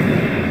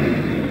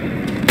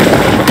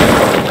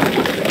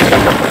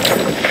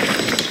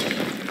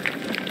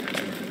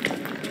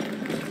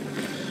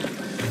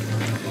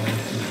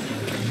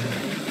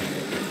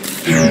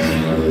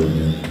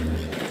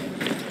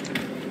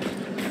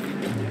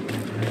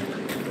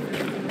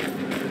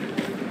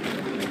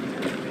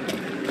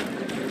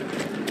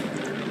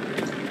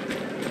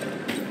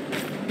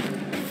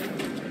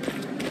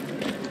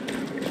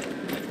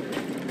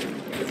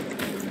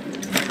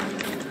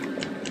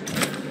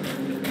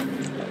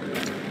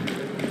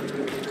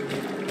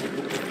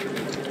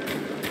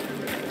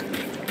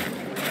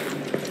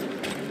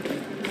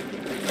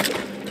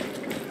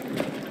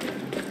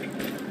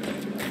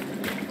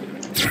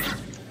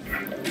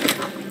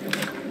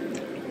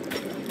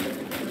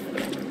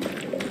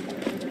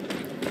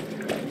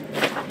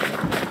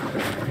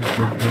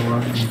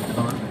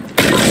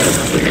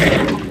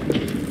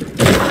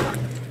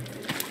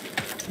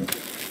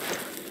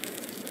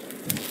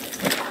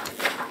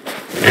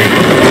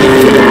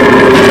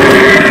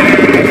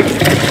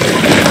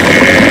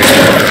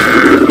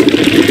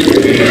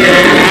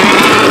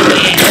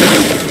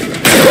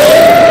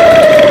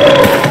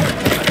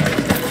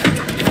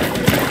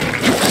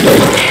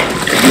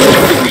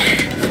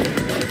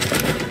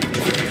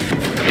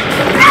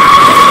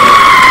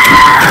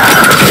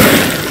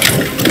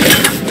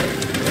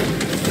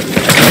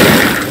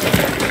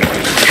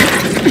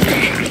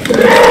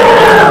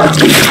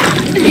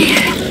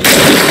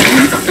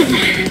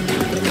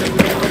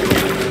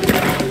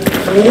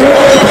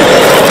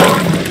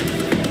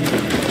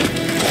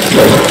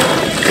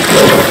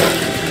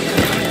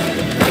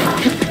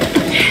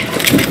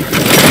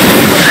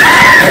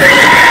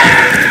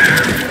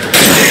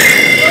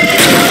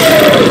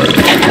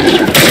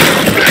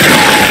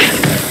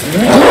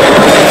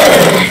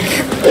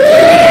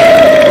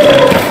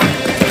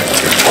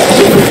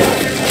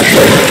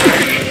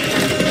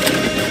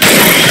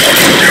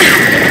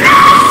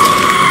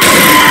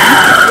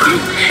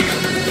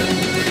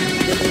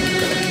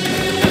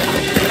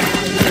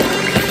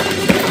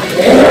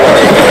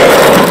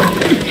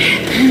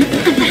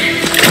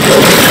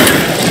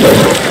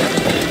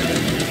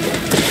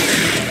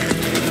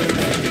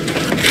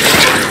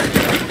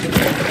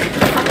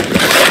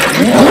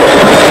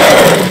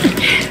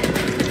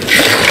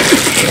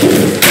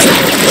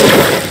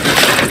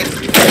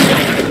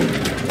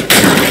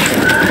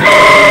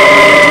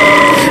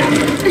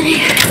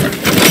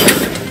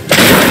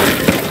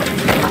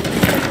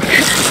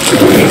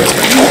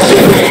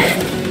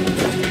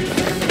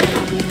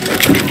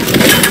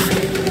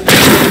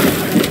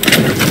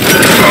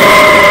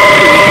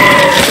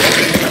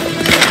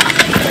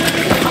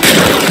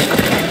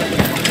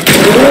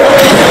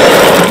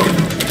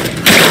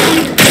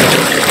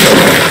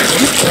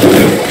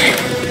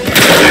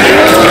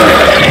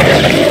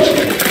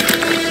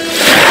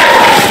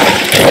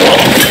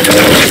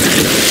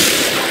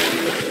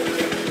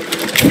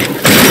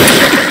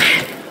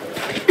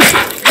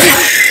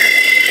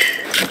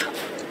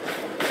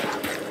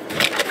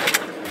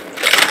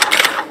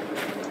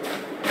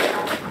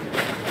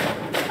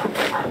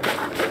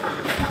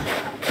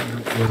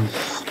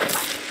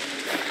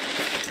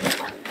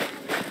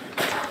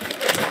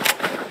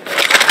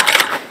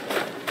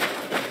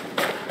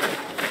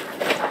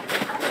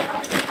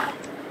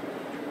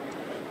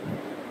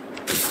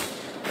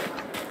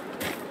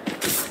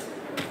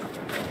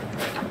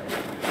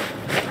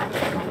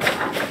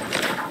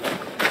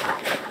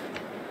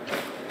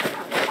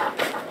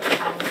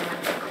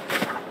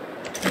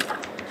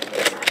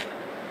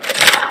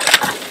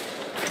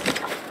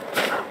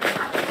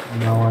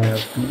 Now I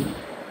have to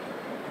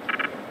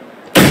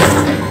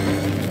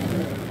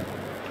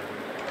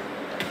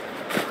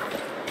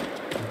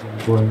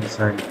go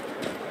inside.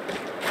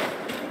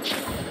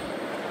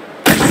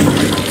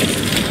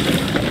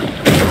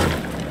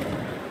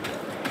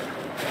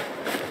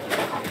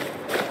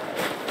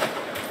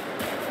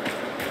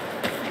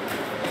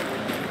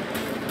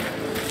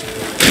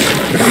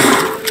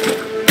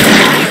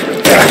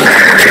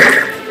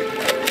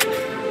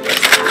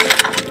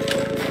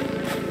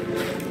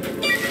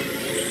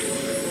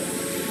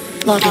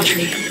 Log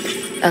entry.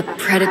 A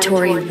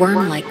predatory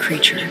worm-like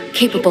creature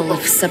capable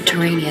of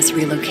subterraneous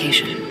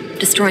relocation.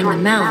 Destroying the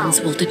mounds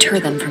will deter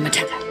them from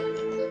attacking.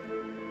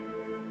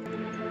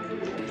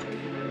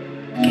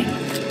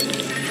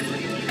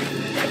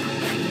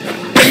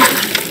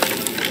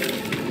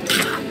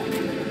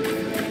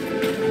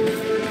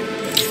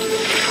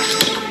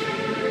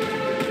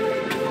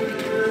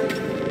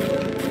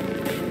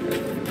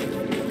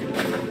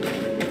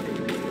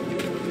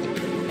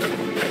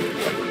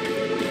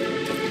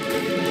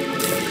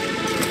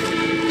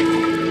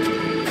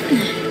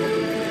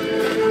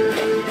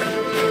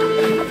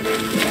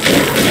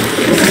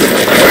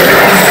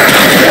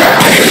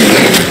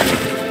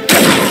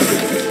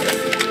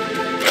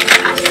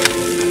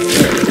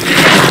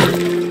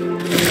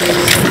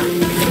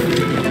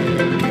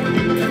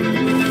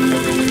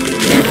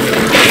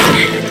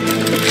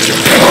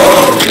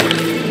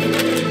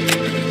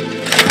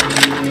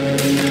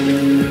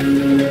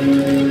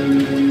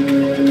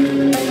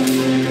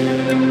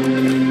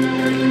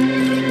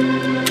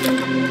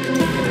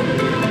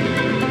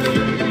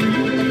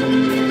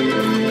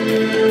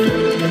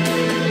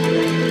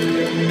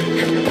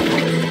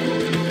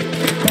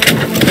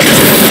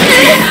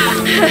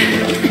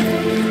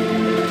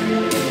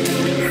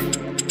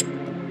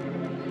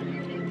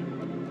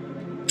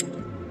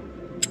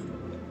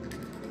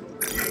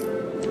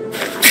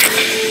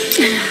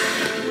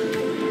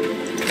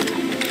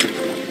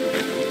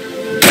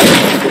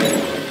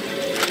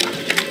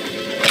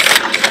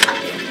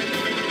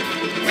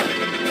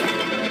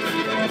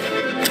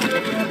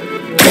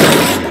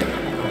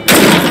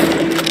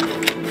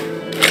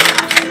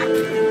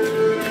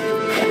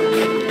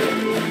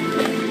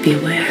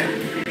 Beware,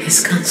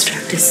 his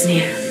construct is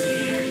near.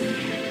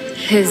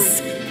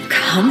 His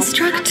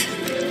construct?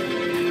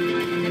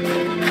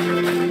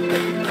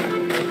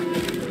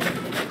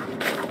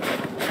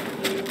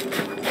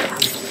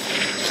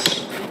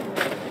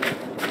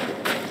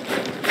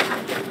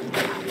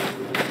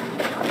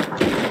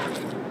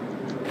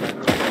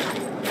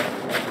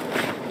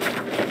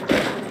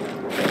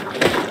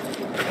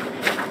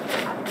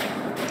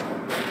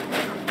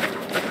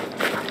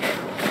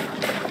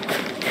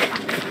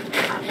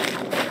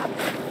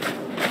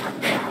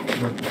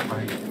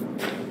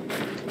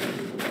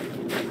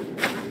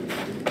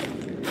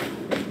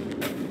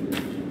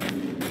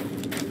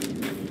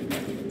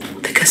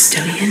 The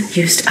custodian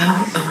used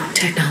our own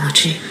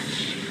technology.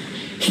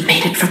 He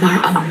made it from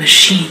our own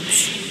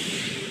machines.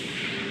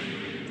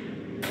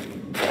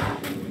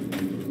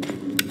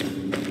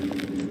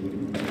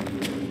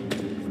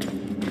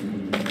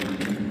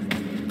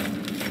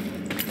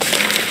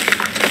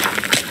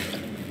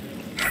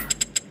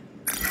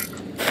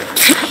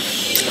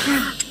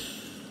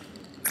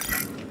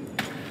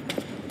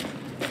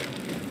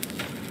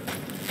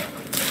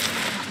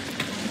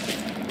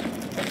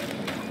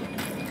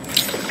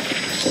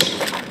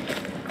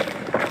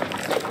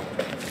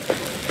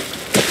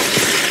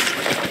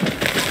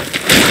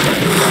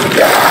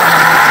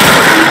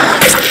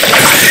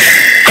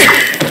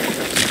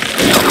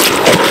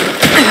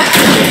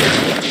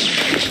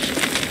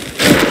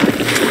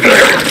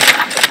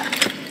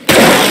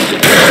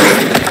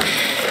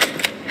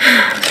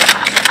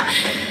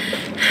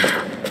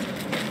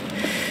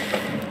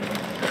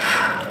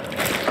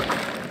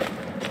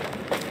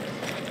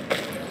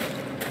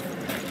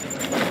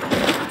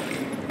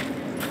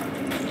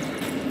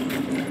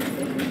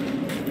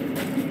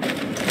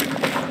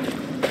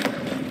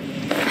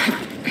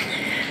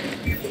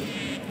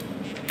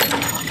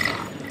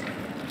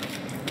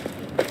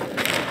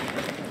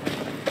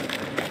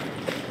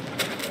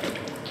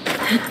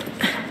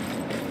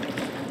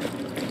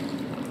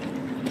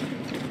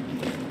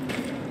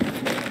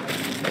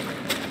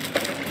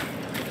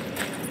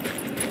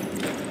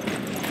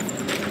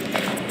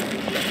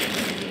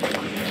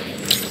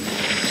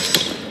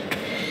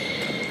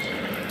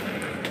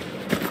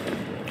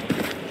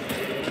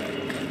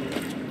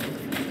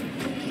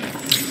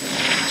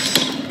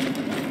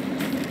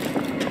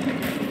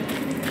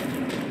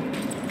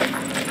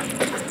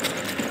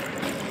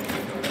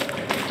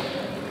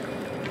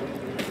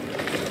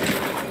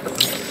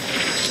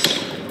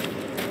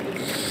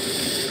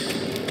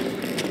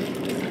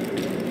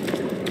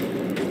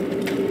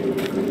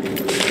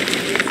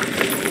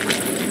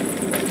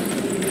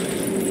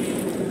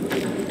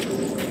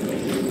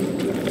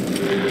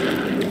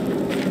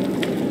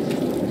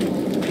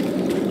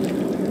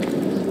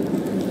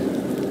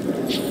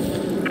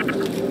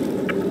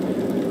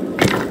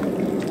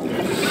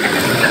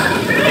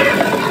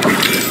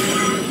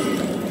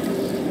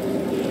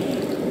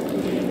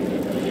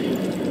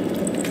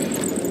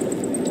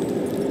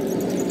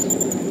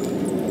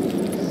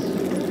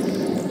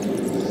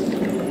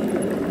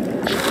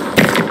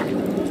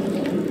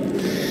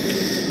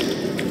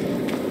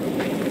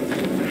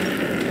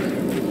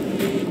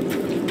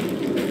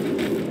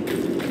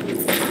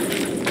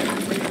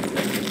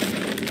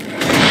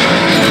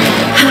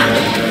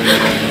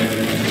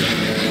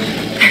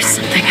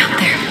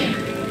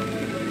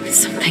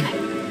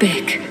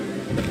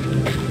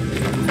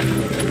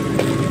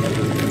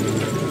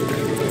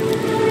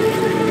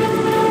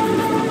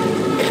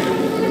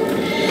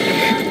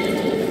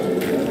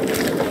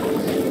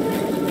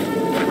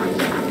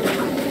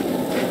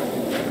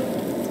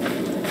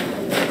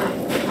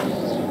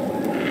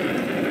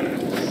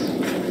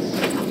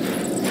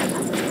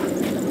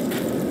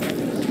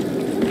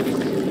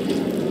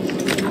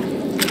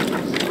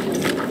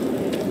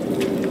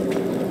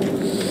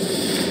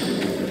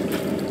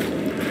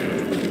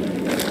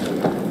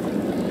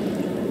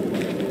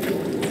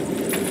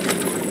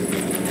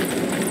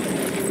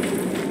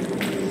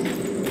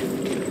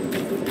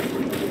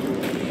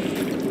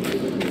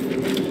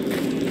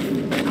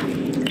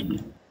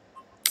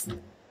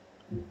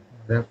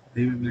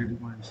 Livability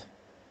points.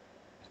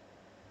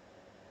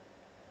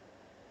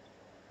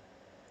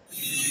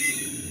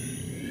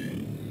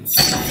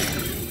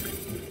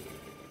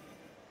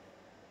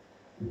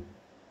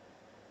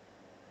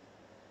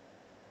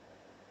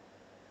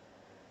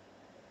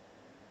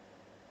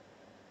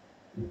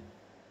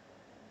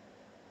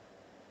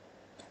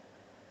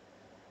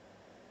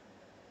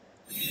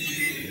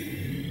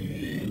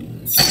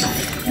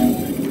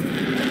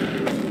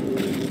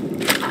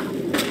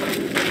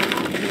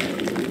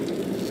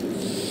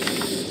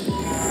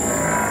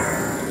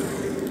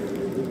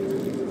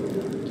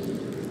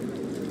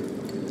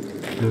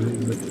 There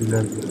is a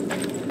killer there.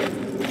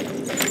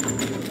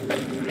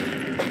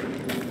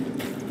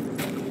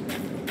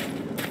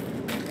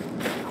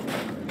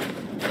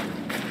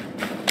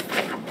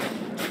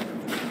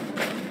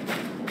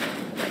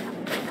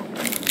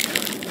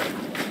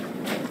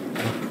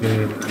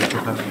 Okay, I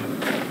put on here.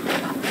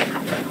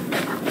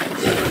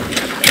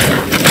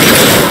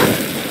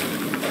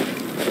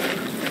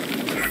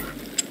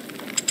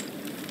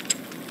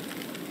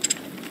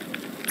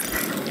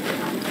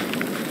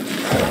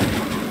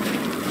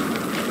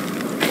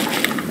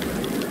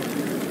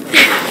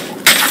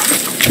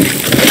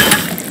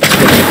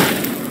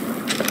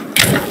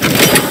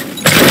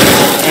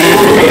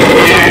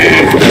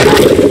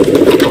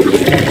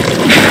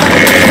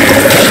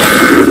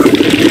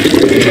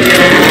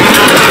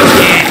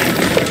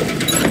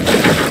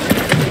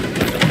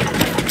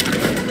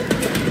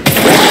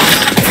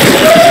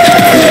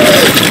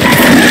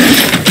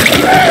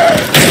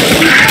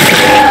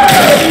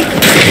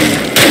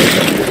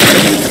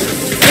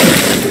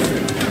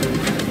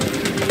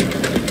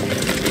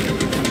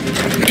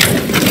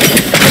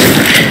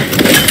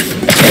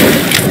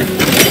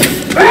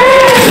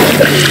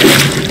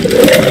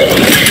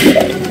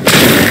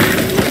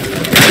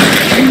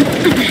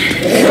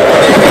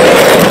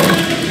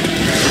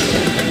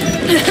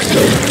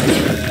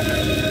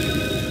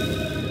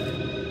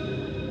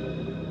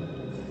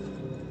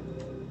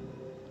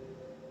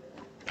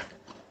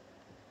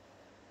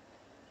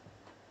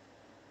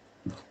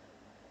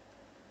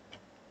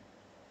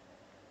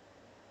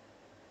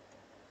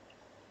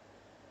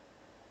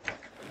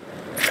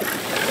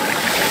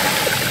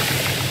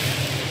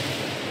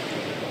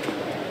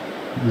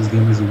 This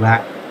game is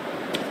whack.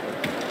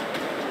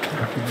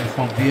 Have to go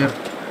from here.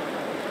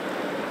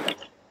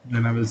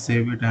 Then I will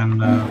save it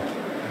and thank you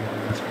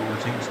guys for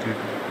watching. Stay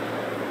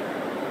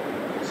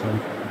tuned. Sorry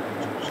for